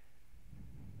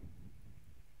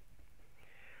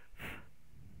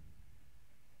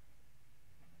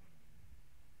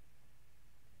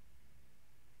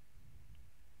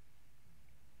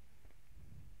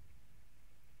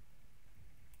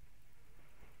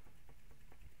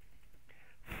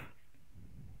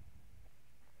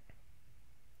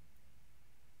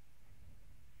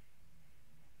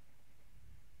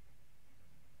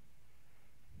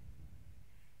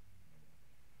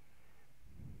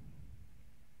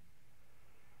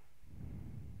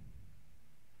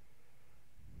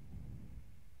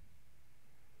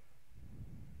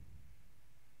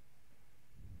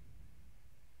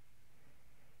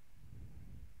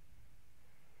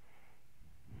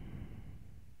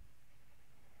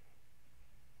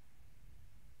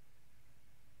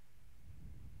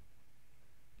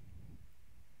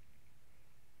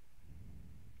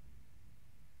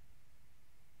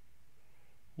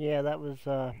 Yeah, that was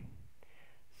so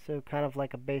kind of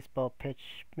like a baseball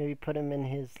pitch. Maybe put him in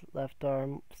his left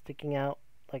arm sticking out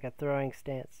like a throwing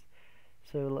stance.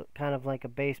 So it looked kind of like a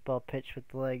baseball pitch with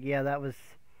the leg. Yeah, that was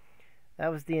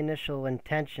the initial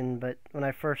intention, but when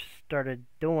I first started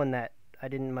doing that, I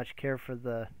didn't much care for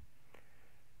the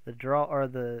draw or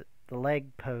the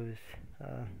leg pose.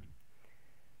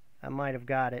 I might have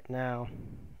got it now.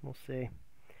 We'll see.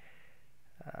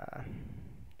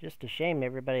 Just a shame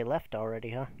everybody left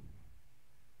already, huh?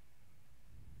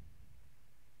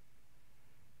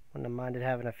 Wouldn't have minded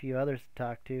having a few others to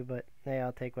talk to, but hey,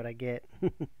 I'll take what I get.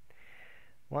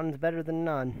 One's better than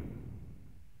none.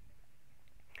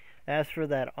 As for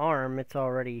that arm, it's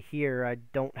already here. I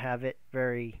don't have it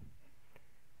very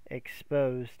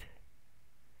exposed.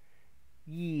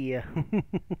 Yeah.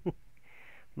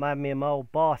 Remind me of my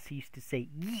old boss. He used to say,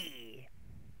 yeah,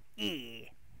 yeah.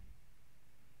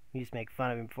 We used to make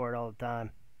fun of him for it all the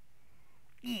time.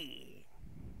 Yeah.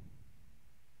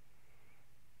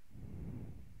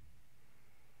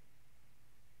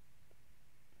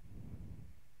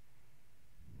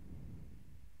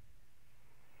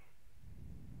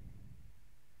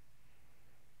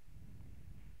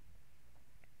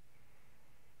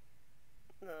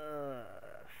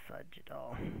 Fudge it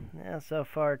all. Yeah, so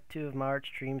far 2 of my art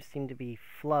streams seem to be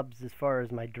flubs as far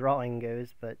as my drawing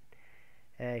goes, but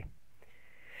hey.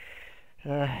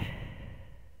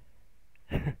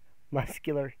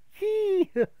 Muscular. Hee!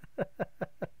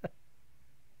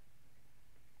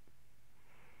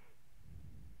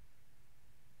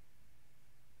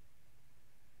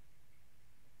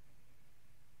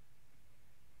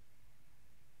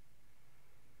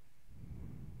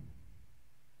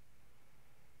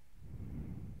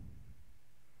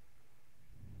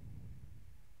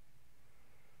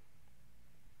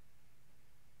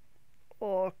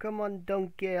 Oh, come on,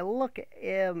 Donkey. Look at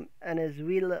him and his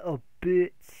wee little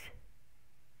boots.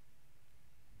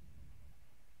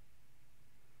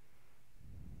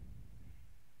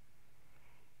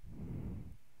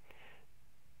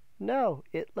 No,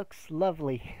 it looks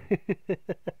lovely.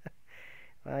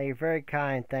 Well, you're very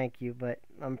kind, thank you, but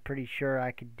I'm pretty sure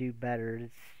I could do better.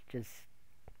 It's just...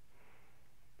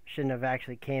 shouldn't have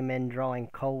actually came in drawing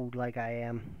cold like I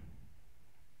am.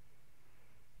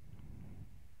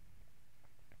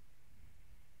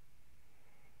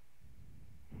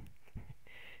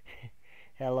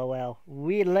 LOL.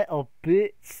 Wee little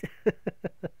boots.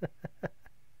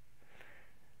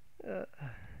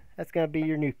 That's gonna be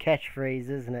your new catchphrase,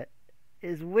 isn't it?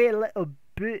 Is wee little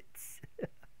boots.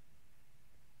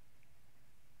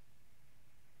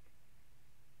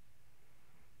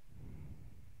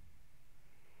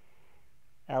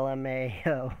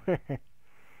 LMAO.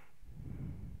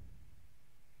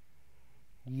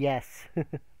 Yes.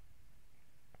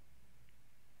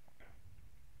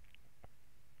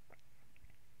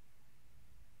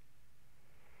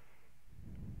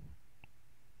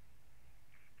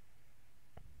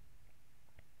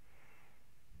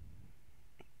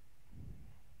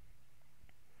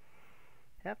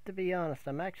 Have to be honest,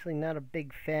 I'm actually not a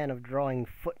big fan of drawing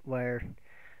footwear.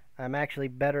 I'm actually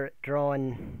better at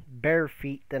drawing bare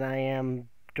feet than I am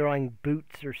drawing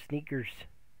boots or sneakers.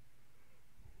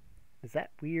 Is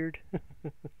that weird?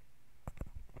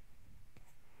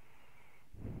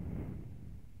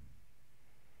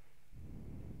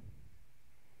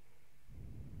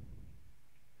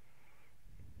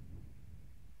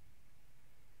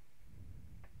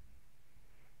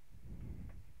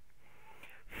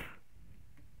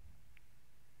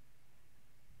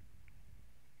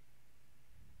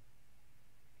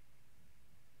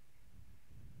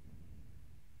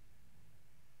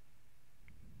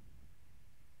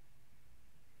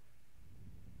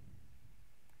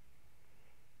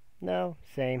 No,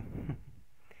 same.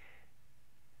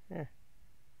 Yeah.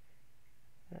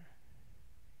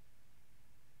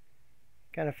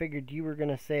 Kind of figured you were going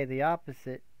to say the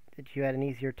opposite, that you had an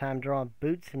easier time drawing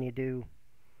boots than you do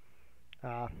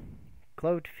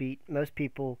clothed feet. Most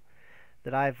people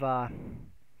that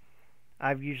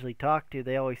I've usually talked to,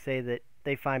 they always say that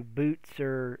they find boots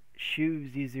or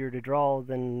shoes easier to draw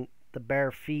than the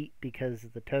bare feet because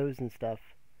of the toes and stuff.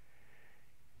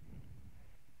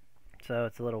 So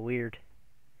it's a little weird.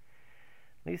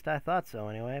 At least I thought so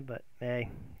anyway, but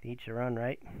hey, each their own,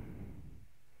 right?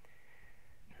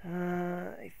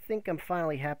 I think I'm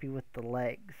finally happy with the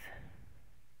legs.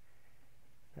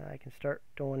 I can start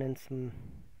throwing in some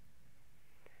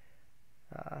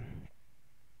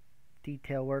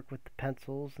detail work with the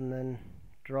pencils and then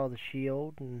draw the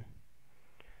shield and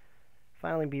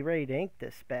finally be ready to ink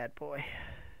this bad boy.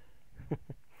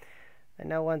 I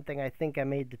know one thing, I think I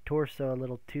made the torso a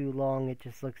little too long. It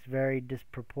just looks very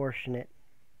disproportionate.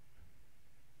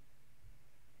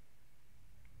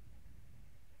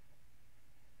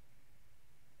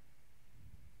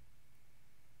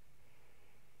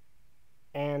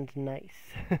 And nice.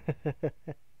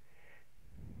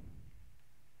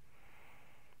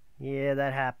 Yeah,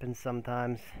 that happens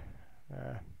sometimes.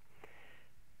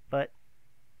 But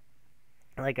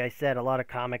like I said, a lot of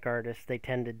comic artists, they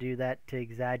tend to do that to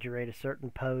exaggerate a certain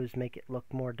pose, make it look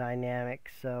more dynamic.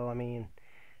 So, I mean,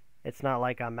 it's not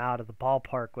like I'm out of the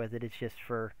ballpark with it. It's just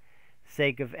for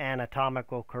sake of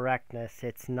anatomical correctness.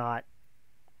 It's not,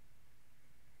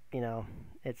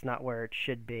 it's not where it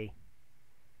should be.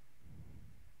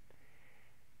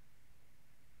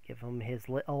 Give him his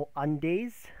little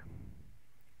undies.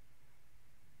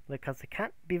 Because he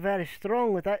can't be very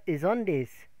strong without his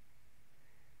undies.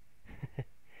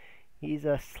 He's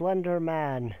a slender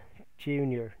man,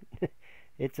 Junior.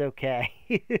 It's okay.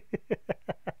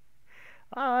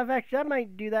 Oh, I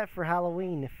might do that for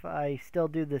Halloween if I still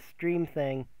do the stream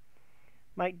thing.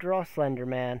 Might draw Slender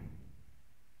Man.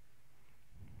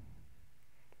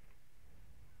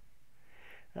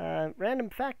 Random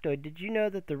factoid, did you know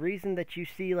that the reason that you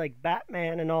see like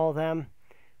Batman and all them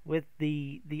with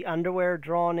the underwear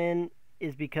drawn in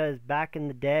is because back in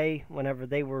the day, whenever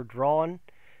they were drawn,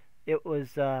 it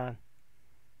was a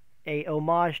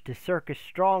homage to circus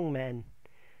strongmen,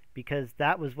 because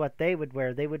that was what they would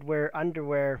wear. They would wear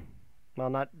underwear, well,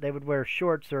 not, they would wear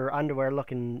shorts or underwear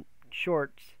looking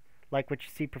shorts, like what you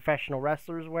see professional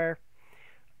wrestlers wear,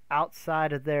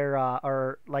 outside of their,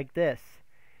 or like this.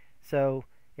 So,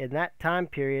 in that time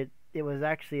period, it was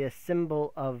actually a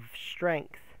symbol of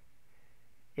strength.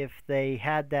 If they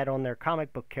had that on their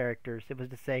comic book characters, it was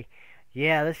to say,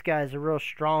 yeah, this guy's a real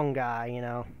strong guy.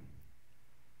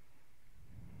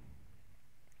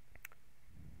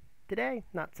 Today,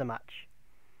 not so much.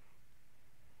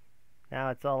 Now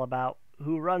it's all about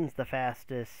who runs the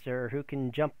fastest, or who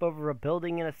can jump over a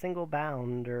building in a single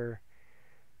bound, or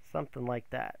something like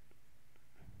that.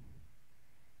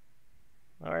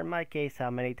 Or in my case, how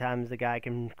many times the guy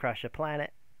can crush a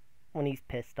planet when he's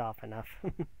pissed off enough.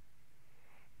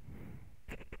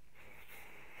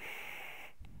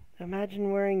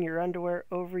 Imagine wearing your underwear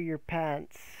over your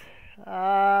pants.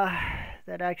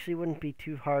 That actually wouldn't be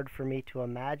too hard for me to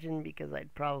imagine, because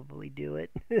I'd probably do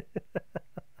it.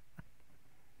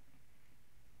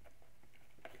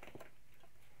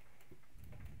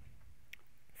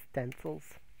 Stencils.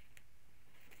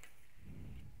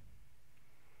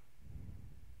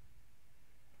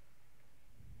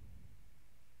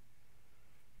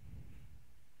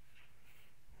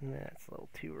 That's a little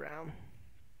too round.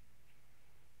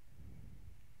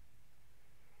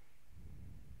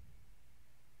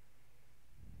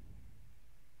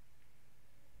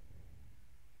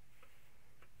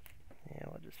 Yeah,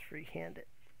 we'll just freehand it.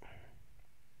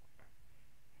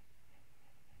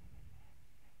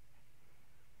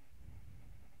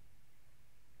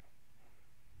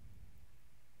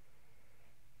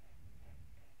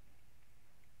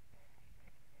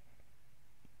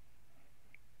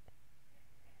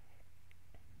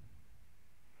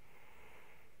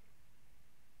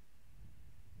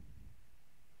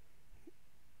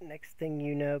 Next thing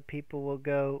you know, people will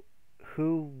go,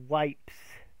 who wipes?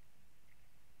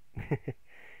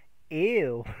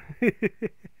 Ew.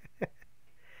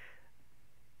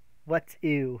 What's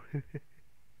ew?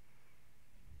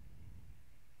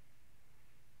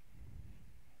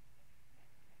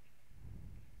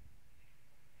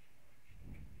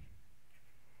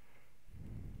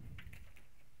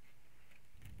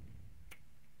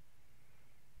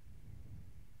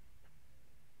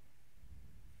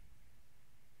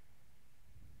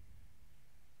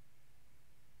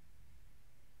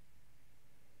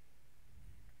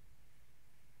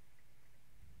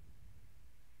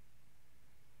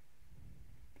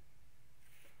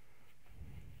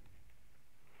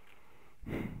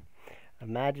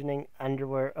 Imagining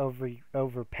underwear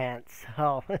over pants.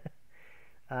 Oh,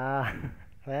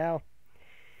 well,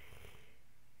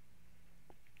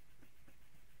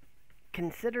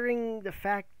 considering the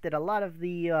fact that a lot of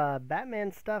the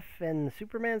Batman stuff and the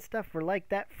Superman stuff were like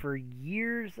that for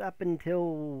years up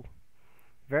until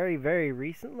very, very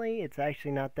recently, it's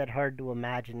actually not that hard to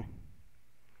imagine.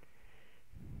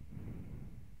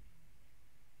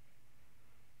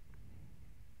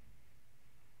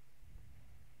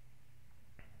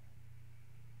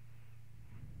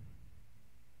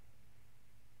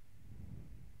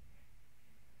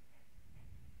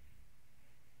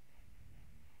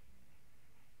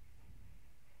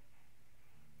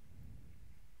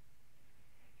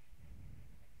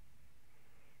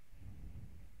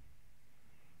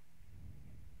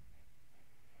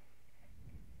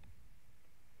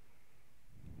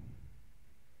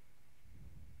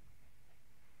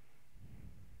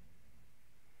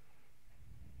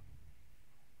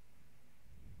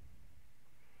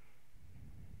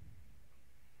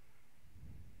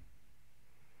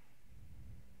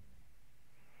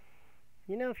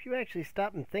 If you actually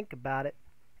stop and think about it,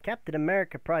 Captain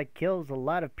America probably kills a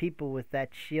lot of people with that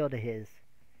shield of his.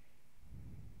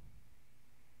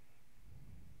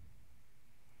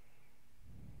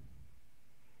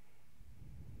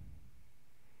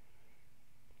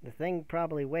 The thing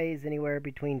probably weighs anywhere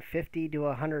between 50 to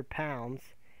 100 pounds,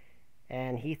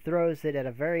 and he throws it at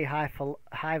a very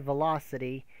high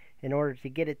velocity in order to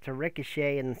get it to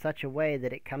ricochet in such a way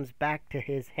that it comes back to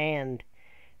his hand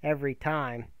every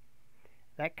time.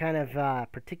 That kind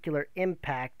of particular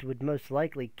impact would most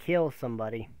likely kill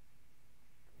somebody.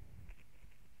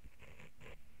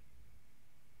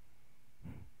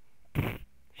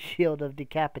 Shield of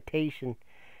decapitation.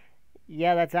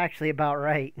 Yeah, that's actually about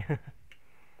right.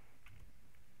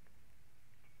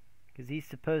 Because he's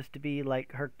supposed to be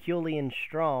like Herculean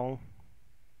strong,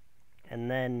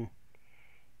 and then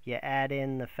you add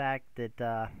in the fact that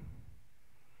the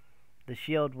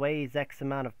shield weighs X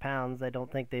amount of pounds. I don't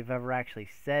think they've ever actually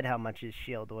said how much his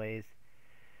shield weighs.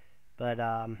 But,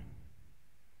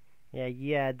 yeah,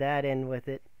 you add that in with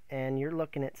it, and you're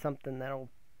looking at something that'll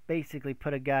basically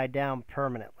put a guy down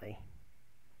permanently.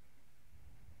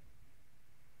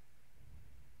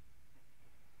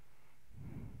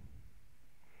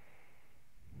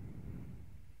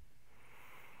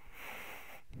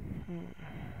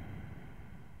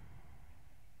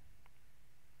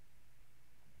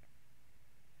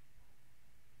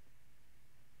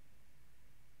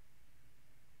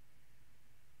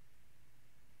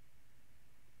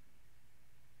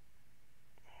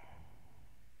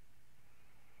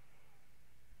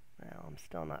 Well, I'm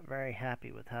still not very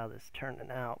happy with how this is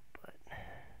turning out, but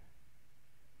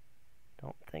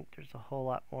don't think there's a whole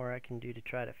lot more I can do to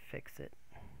try to fix it.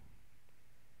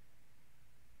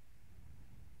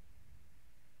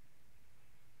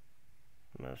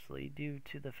 Mostly due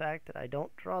to the fact that I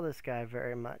don't draw this guy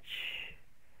very much.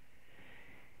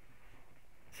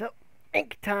 So,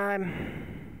 ink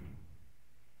time!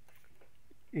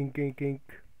 Ink, ink, ink.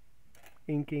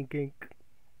 Ink, ink, ink.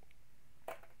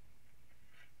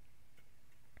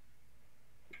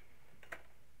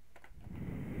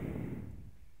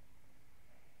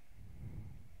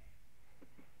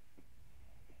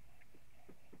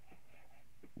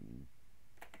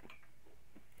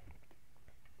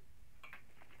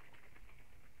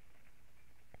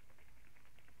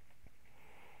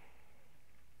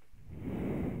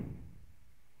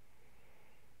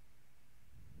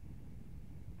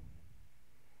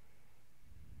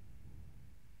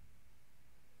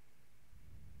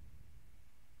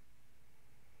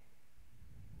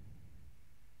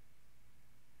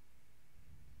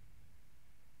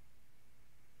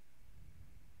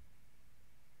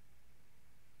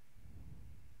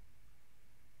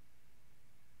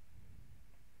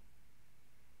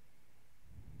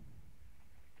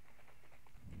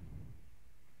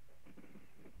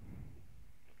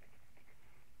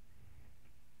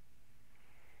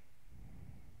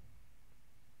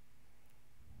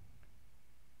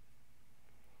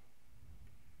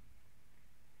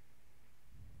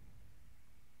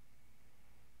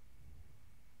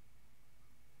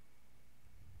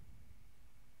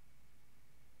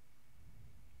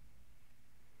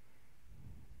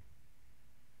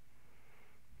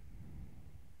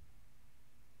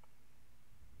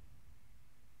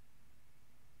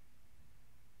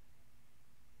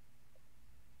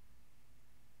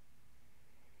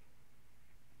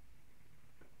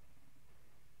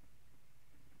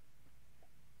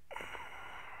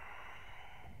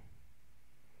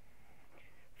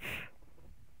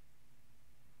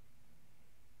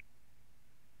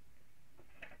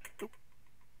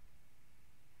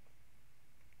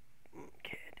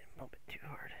 Okay, I didn't bump it too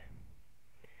hard.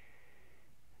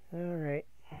 Alright.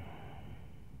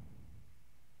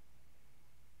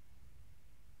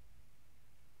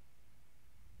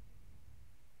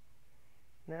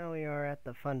 Now we are at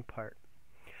the fun part.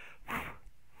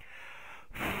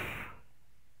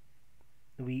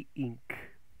 We ink.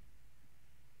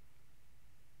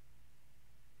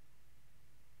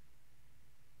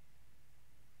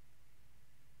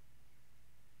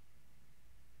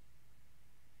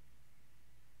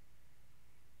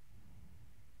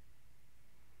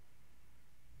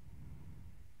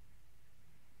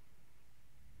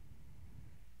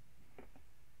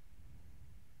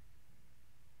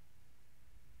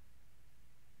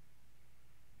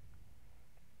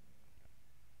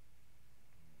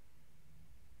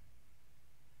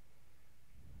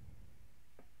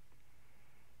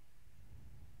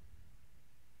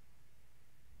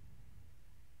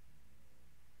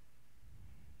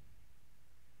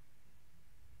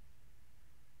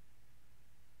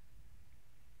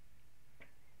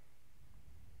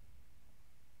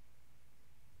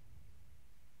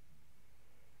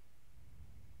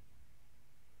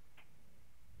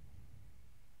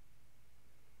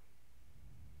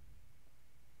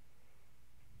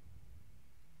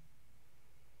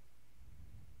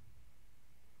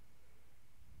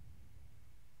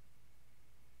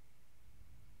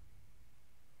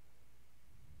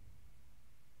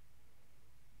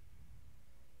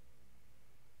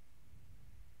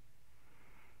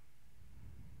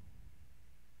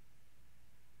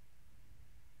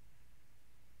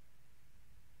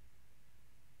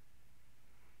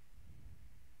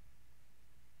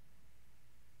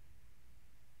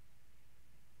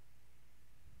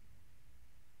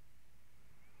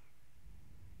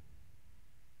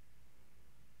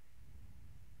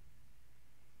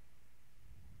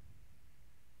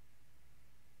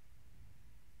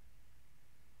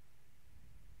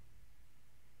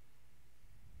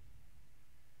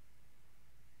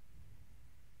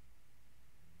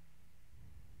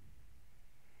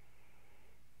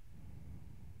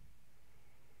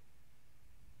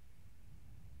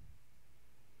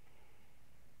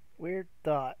 weird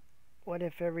thought. What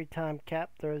if every time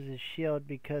Cap throws his shield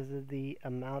because of the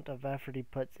amount of effort he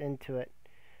puts into it?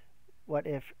 What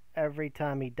if every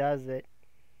time he does it,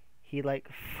 he like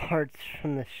farts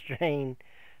from the strain,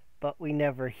 but we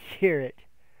never hear it?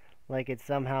 Like it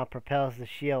somehow propels the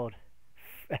shield.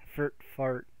 Effort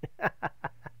fart.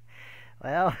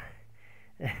 Well,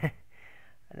 I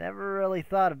never really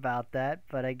thought about that,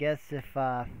 but I guess if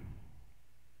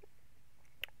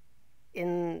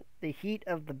in the heat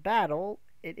of the battle,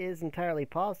 it is entirely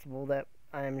possible that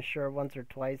I'm sure once or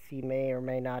twice he may or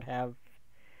may not have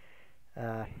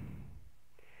uh,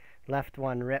 left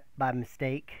one rip by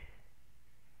mistake.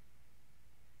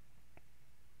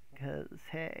 Because,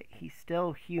 hey, he's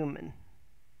still human.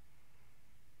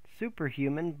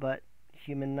 Superhuman, but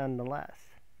human nonetheless.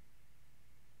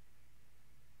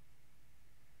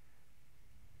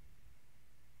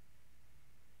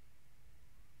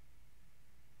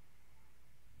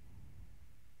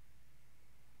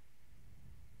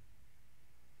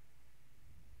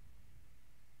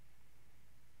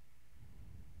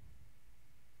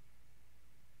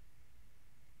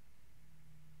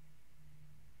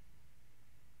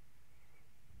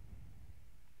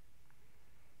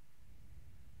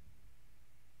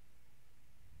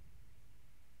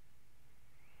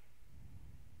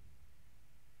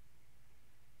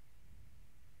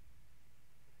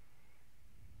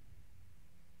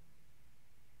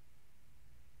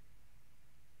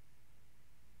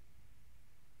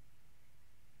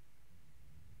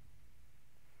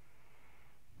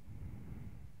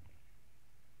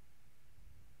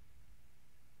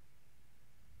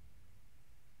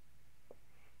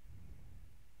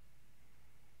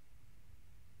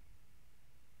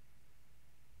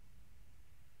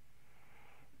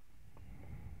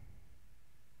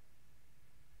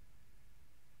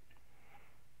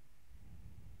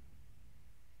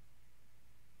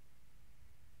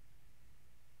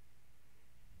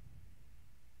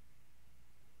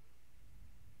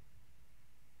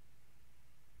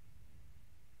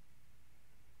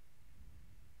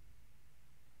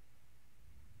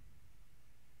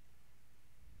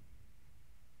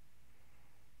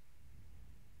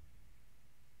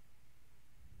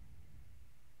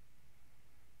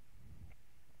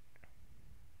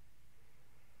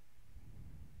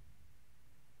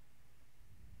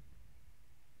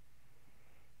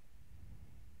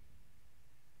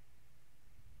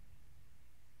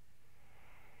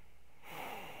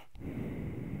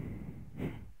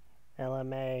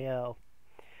 LMAO.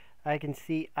 I can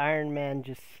see Iron Man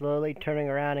just slowly turning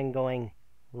around and going,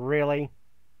 "Really?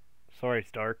 Sorry,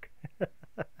 Stark."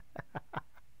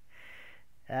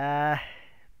 uh,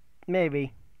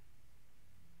 maybe.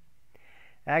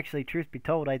 Actually, truth be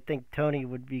told, I think Tony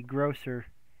would be grosser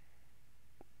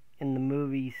in the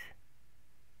movies.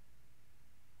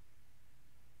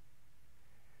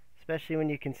 Especially when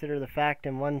you consider the fact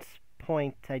in one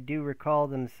point I do recall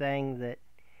them saying that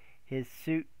his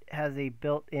suit has a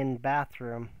built-in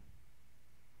bathroom.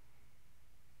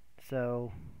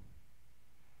 So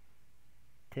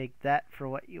take that for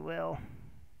what you will.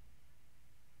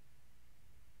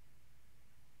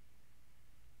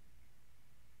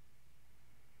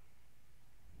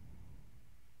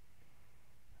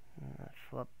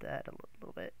 Flip that a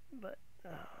little bit, but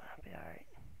that'll be alright.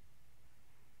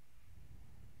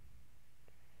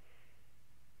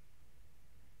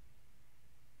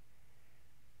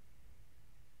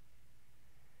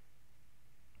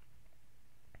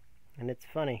 And it's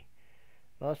funny.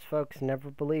 Most folks never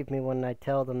believe me when I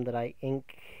tell them that I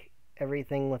ink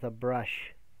everything with a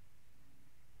brush.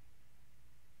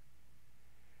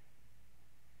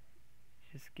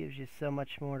 It just gives you so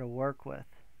much more to work with.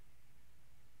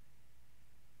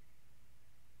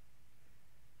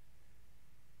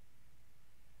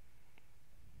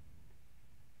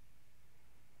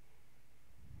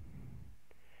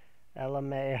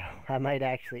 LMAO, I might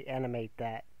actually animate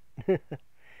that.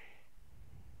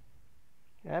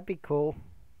 That'd be cool.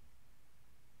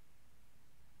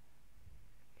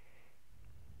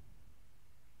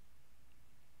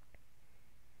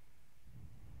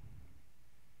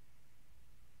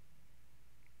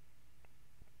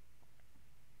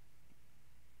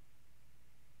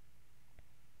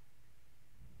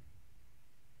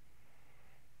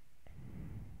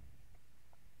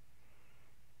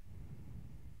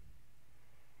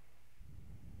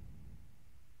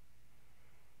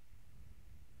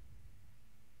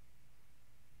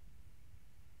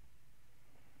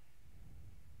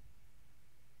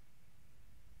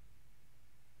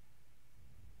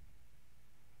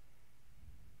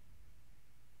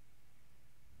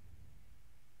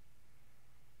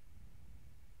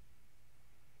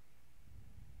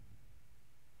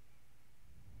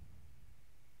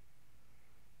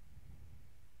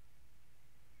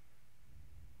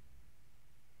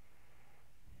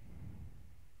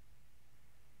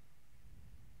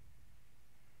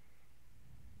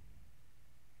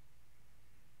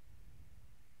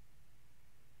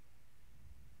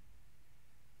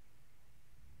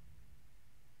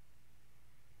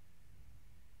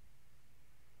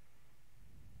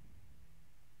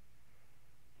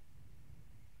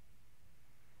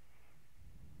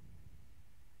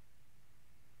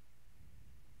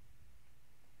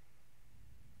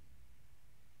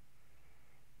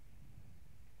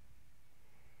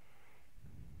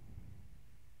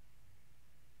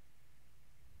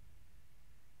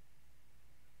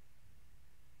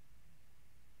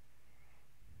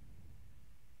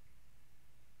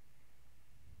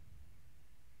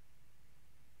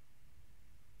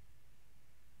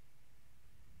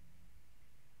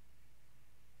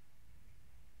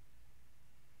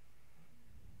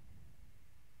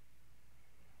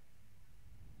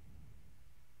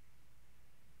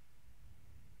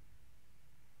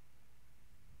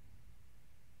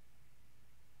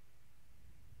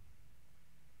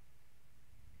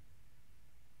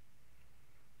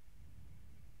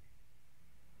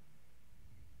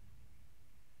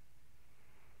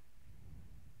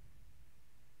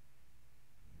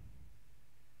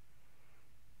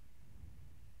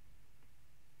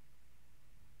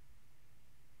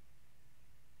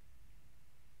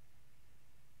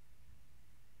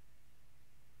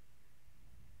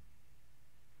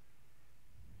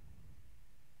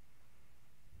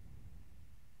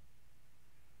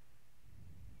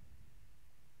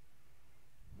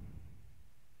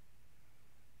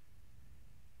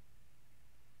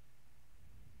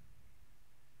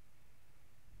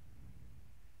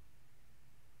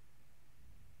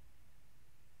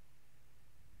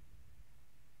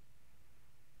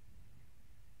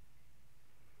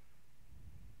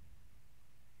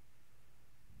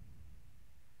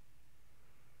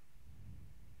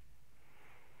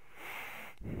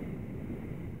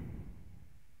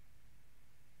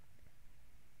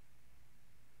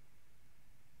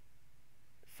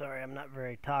 not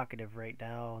very talkative right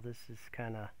now. This is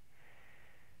kind of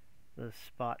the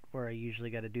spot where I usually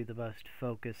got to do the most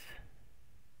focus.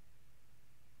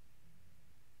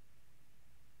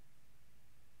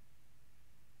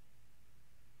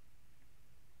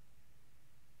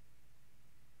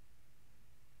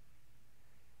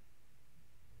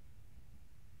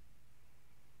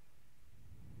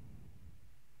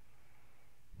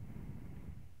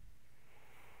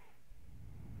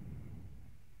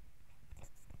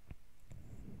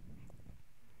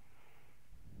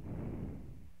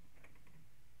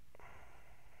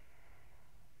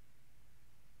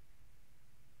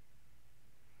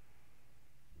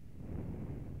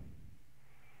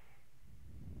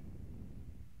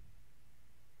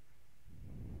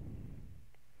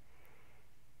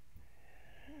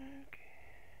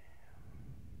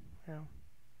 Well,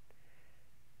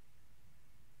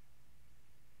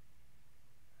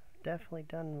 definitely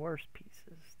done worse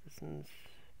pieces. This one's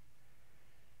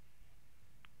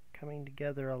coming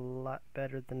together a lot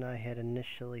better than I had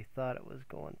initially thought it was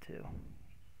going to.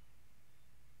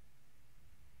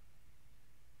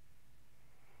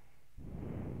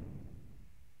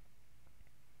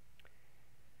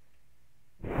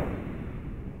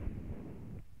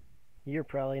 You're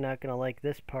probably not going to like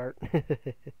this part.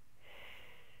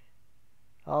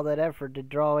 All that effort to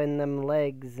draw in them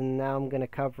legs, and now I'm going to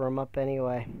cover them up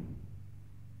anyway.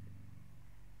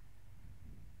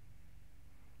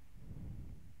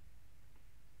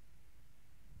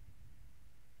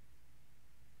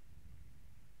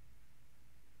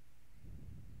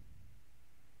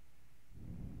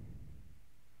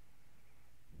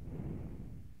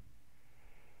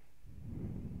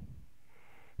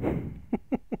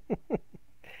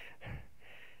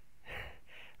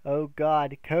 Oh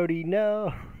God, Cody,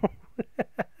 no!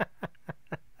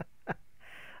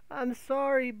 I'm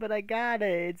sorry, but I gotta.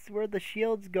 It's where the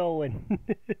shield's going.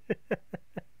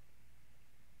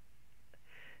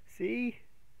 See?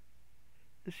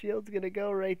 The shield's gonna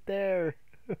go right there.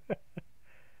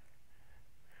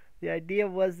 The idea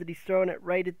was that he's throwing it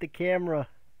right at the camera.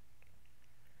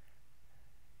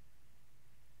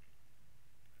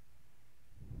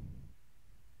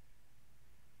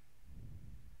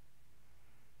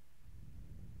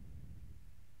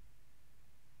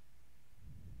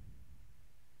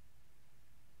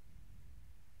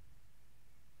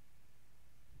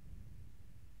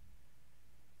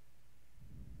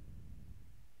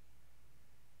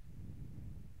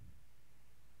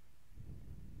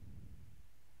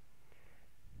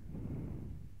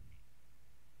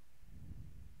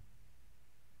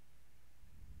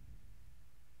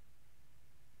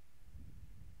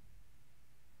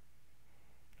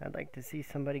 I'd like to see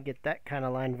somebody get that kind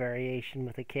of line variation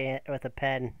with a pen.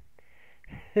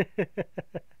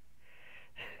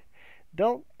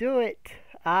 Don't do it.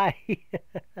 I'm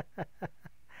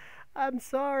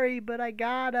sorry, but I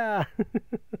gotta.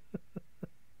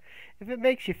 If it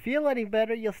makes you feel any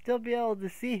better, you'll still be able to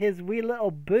see his wee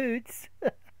little boots.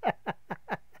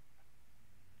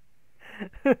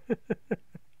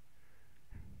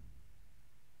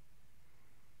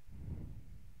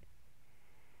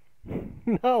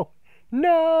 No.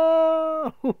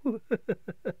 No!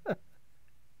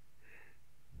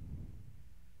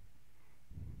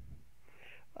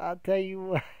 I'll tell you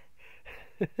what.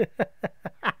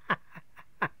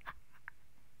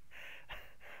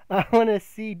 I want to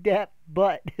see that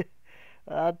butt.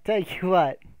 I'll tell you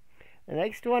what. The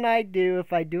next one I do,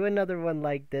 if I do another one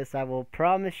like this, I will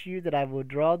promise you that I will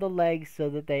draw the legs so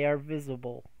that they are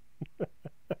visible.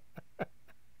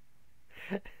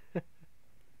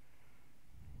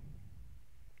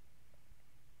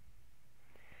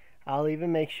 I'll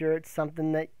even make sure it's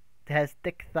something that has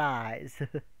thick thighs.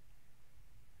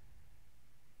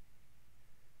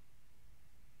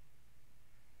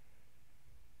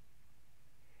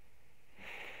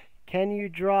 Can you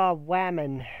draw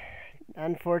Whammon?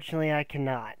 Unfortunately, I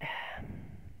cannot.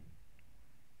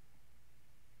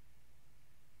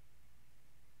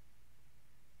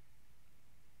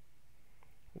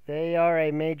 They are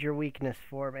a major weakness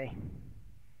for me.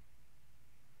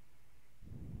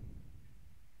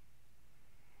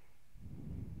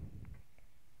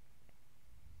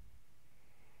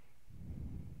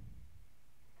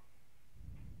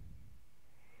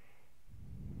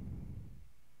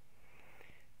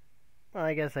 Well,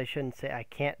 I guess I shouldn't say I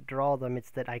can't draw them,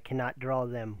 it's that I cannot draw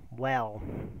them well.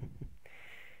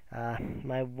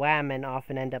 My Whammon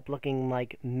often end up looking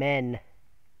like men.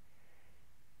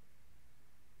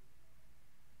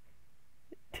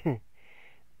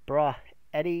 Bruh,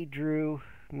 Eddie drew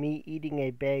me eating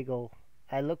a bagel.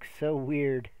 I look so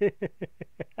weird.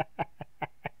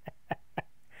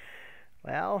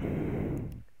 Well,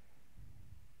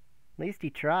 At least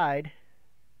he tried.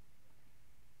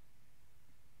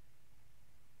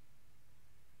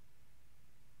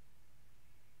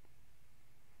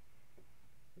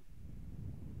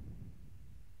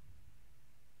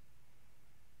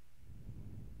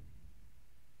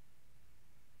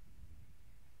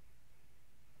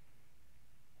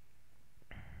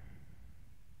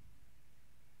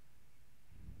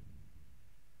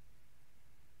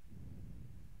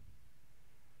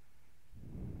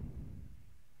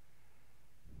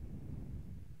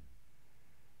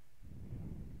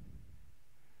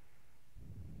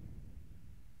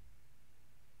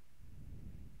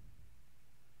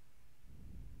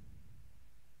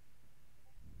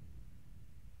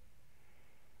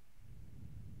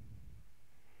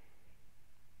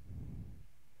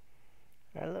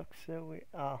 I look so weird.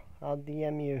 Oh, I'll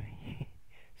DM you,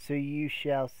 so you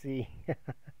shall see.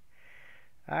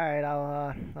 All right,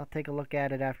 I'll take a look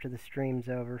at it after the stream's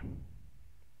over.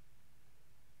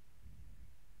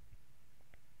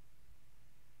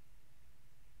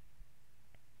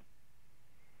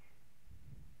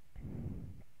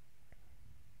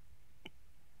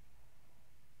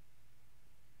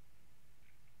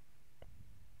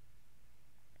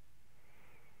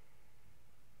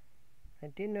 I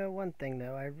do know one thing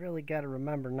though, I really gotta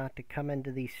remember not to come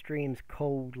into these streams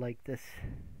cold like this.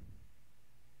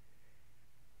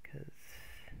 'Cause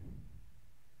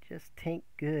just tain't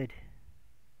good.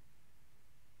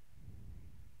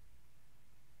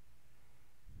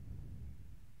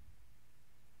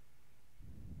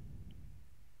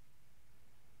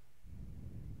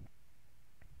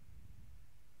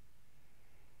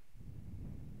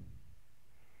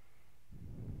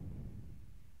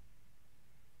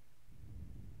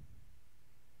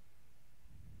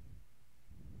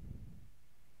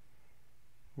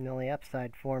 The only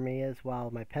upside for me is while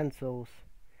my pencils,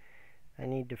 I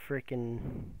need to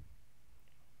frickin'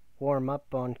 warm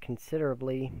up on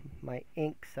considerably. My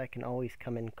inks, I can always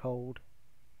come in cold.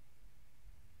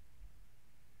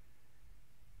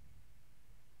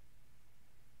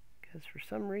 Because for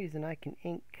some reason I can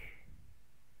ink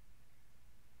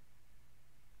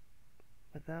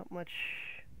without much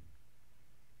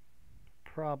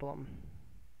problem.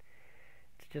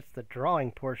 It's just the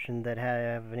drawing portion that I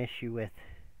have an issue with.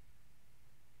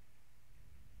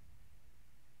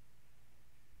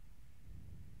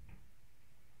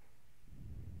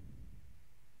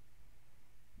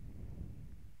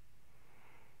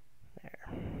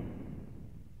 There.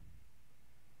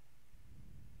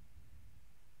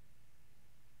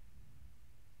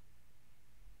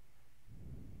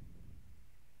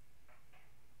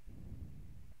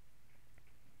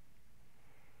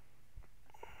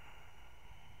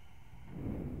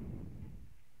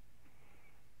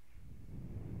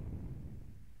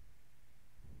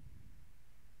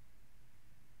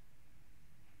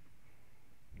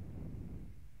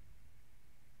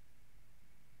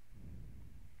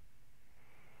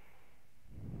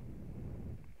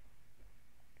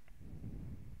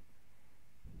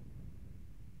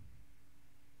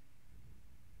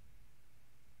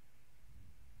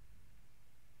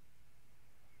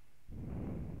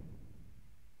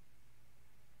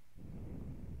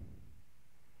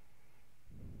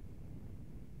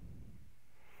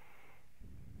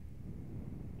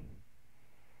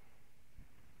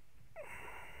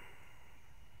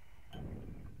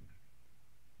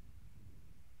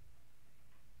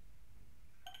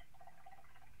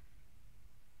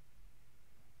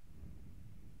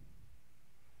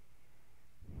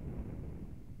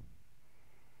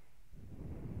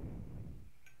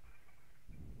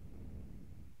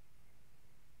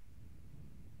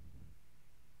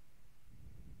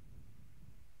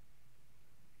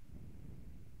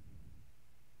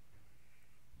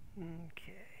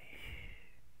 Okay.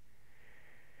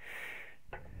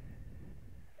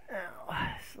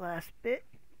 Now, this last bit,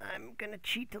 I'm gonna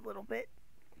cheat a little bit.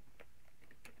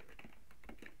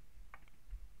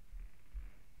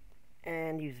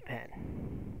 And use a pen.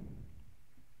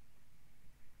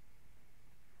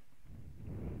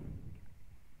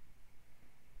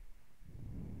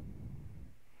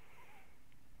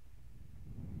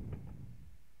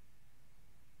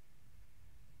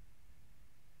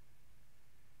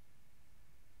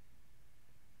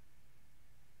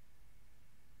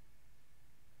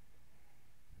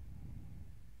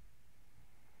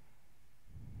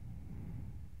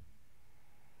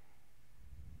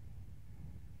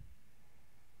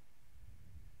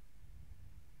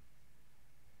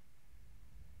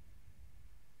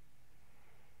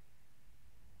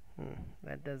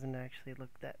 That doesn't actually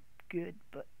look that good,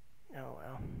 but oh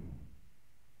well.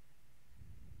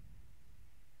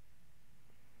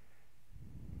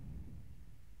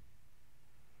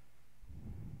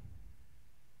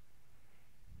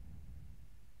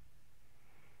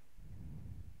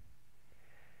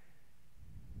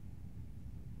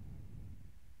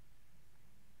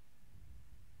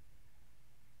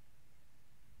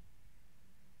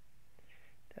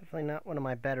 Definitely not one of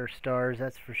my better stars,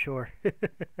 that's for sure.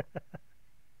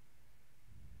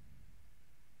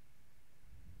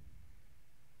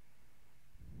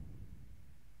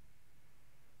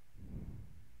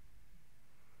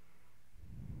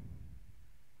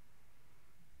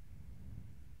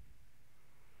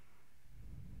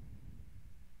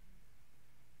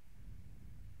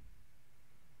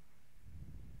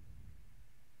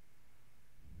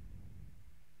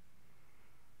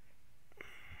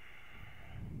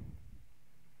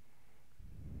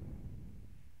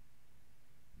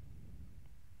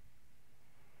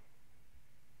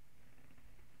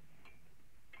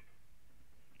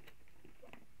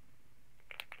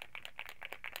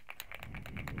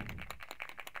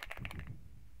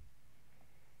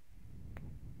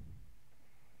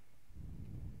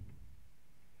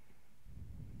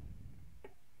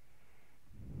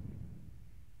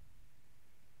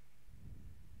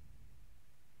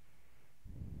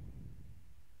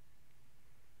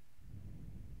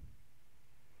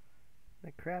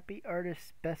 The crappy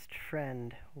artist's best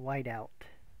friend, whiteout.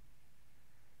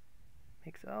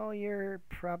 Makes all your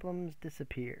problems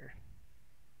disappear.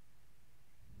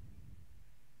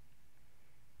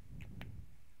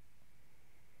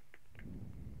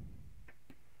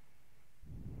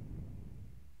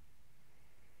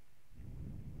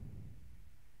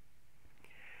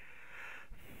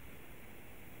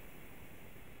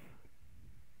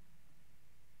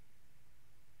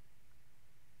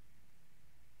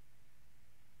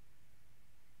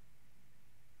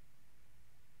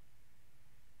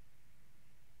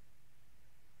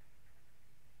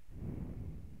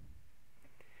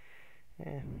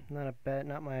 Not a bad,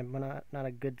 not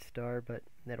a good star, but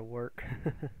it'll work.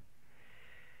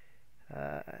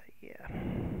 Yeah.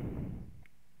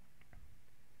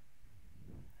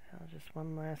 Now just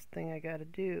one last thing I gotta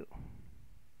do.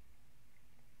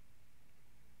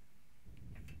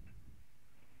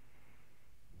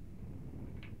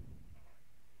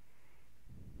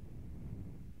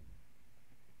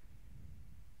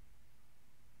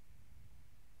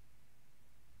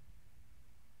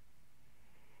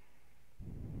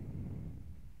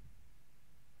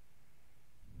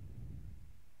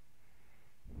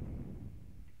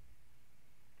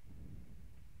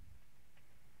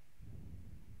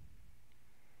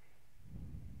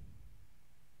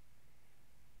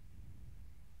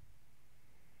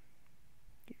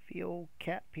 Give the old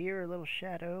cap here a little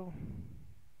shadow.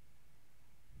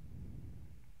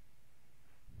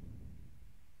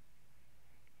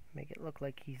 Make it look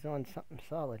like he's on something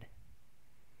solid.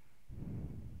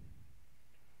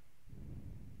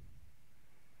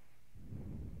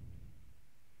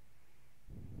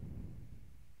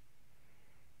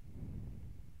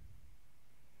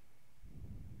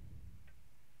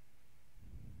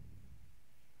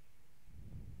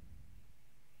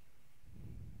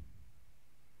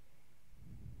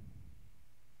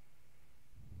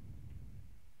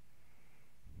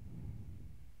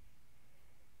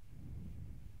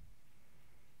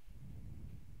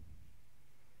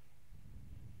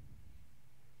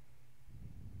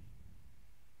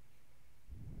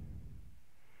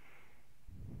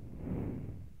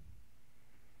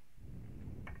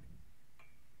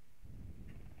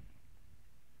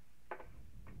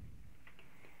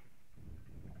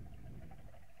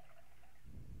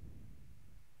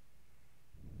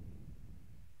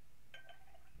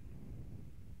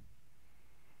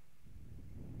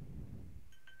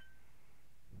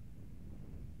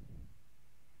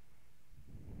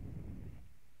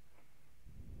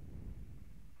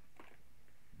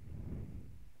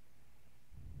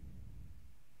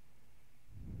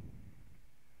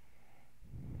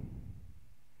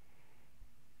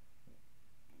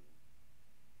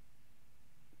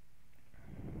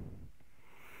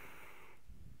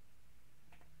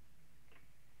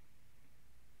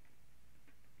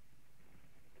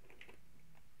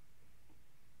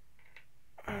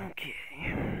 Okay.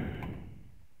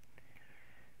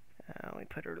 We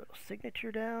put her little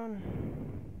signature down.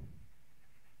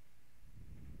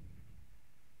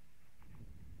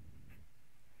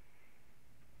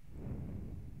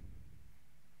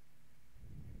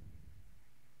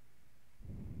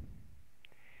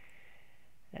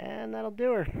 And that'll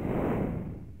do her.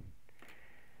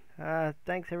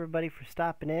 Thanks everybody for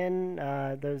stopping in,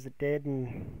 those that did,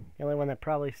 and the only one that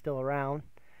probably still around.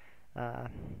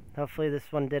 Hopefully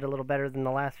this one did a little better than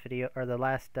the last video, or the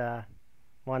last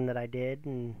one that I did,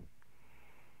 and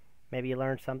maybe you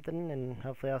learned something, and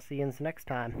hopefully I'll see you in the next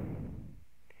time.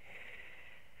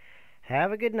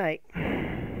 Have a good night.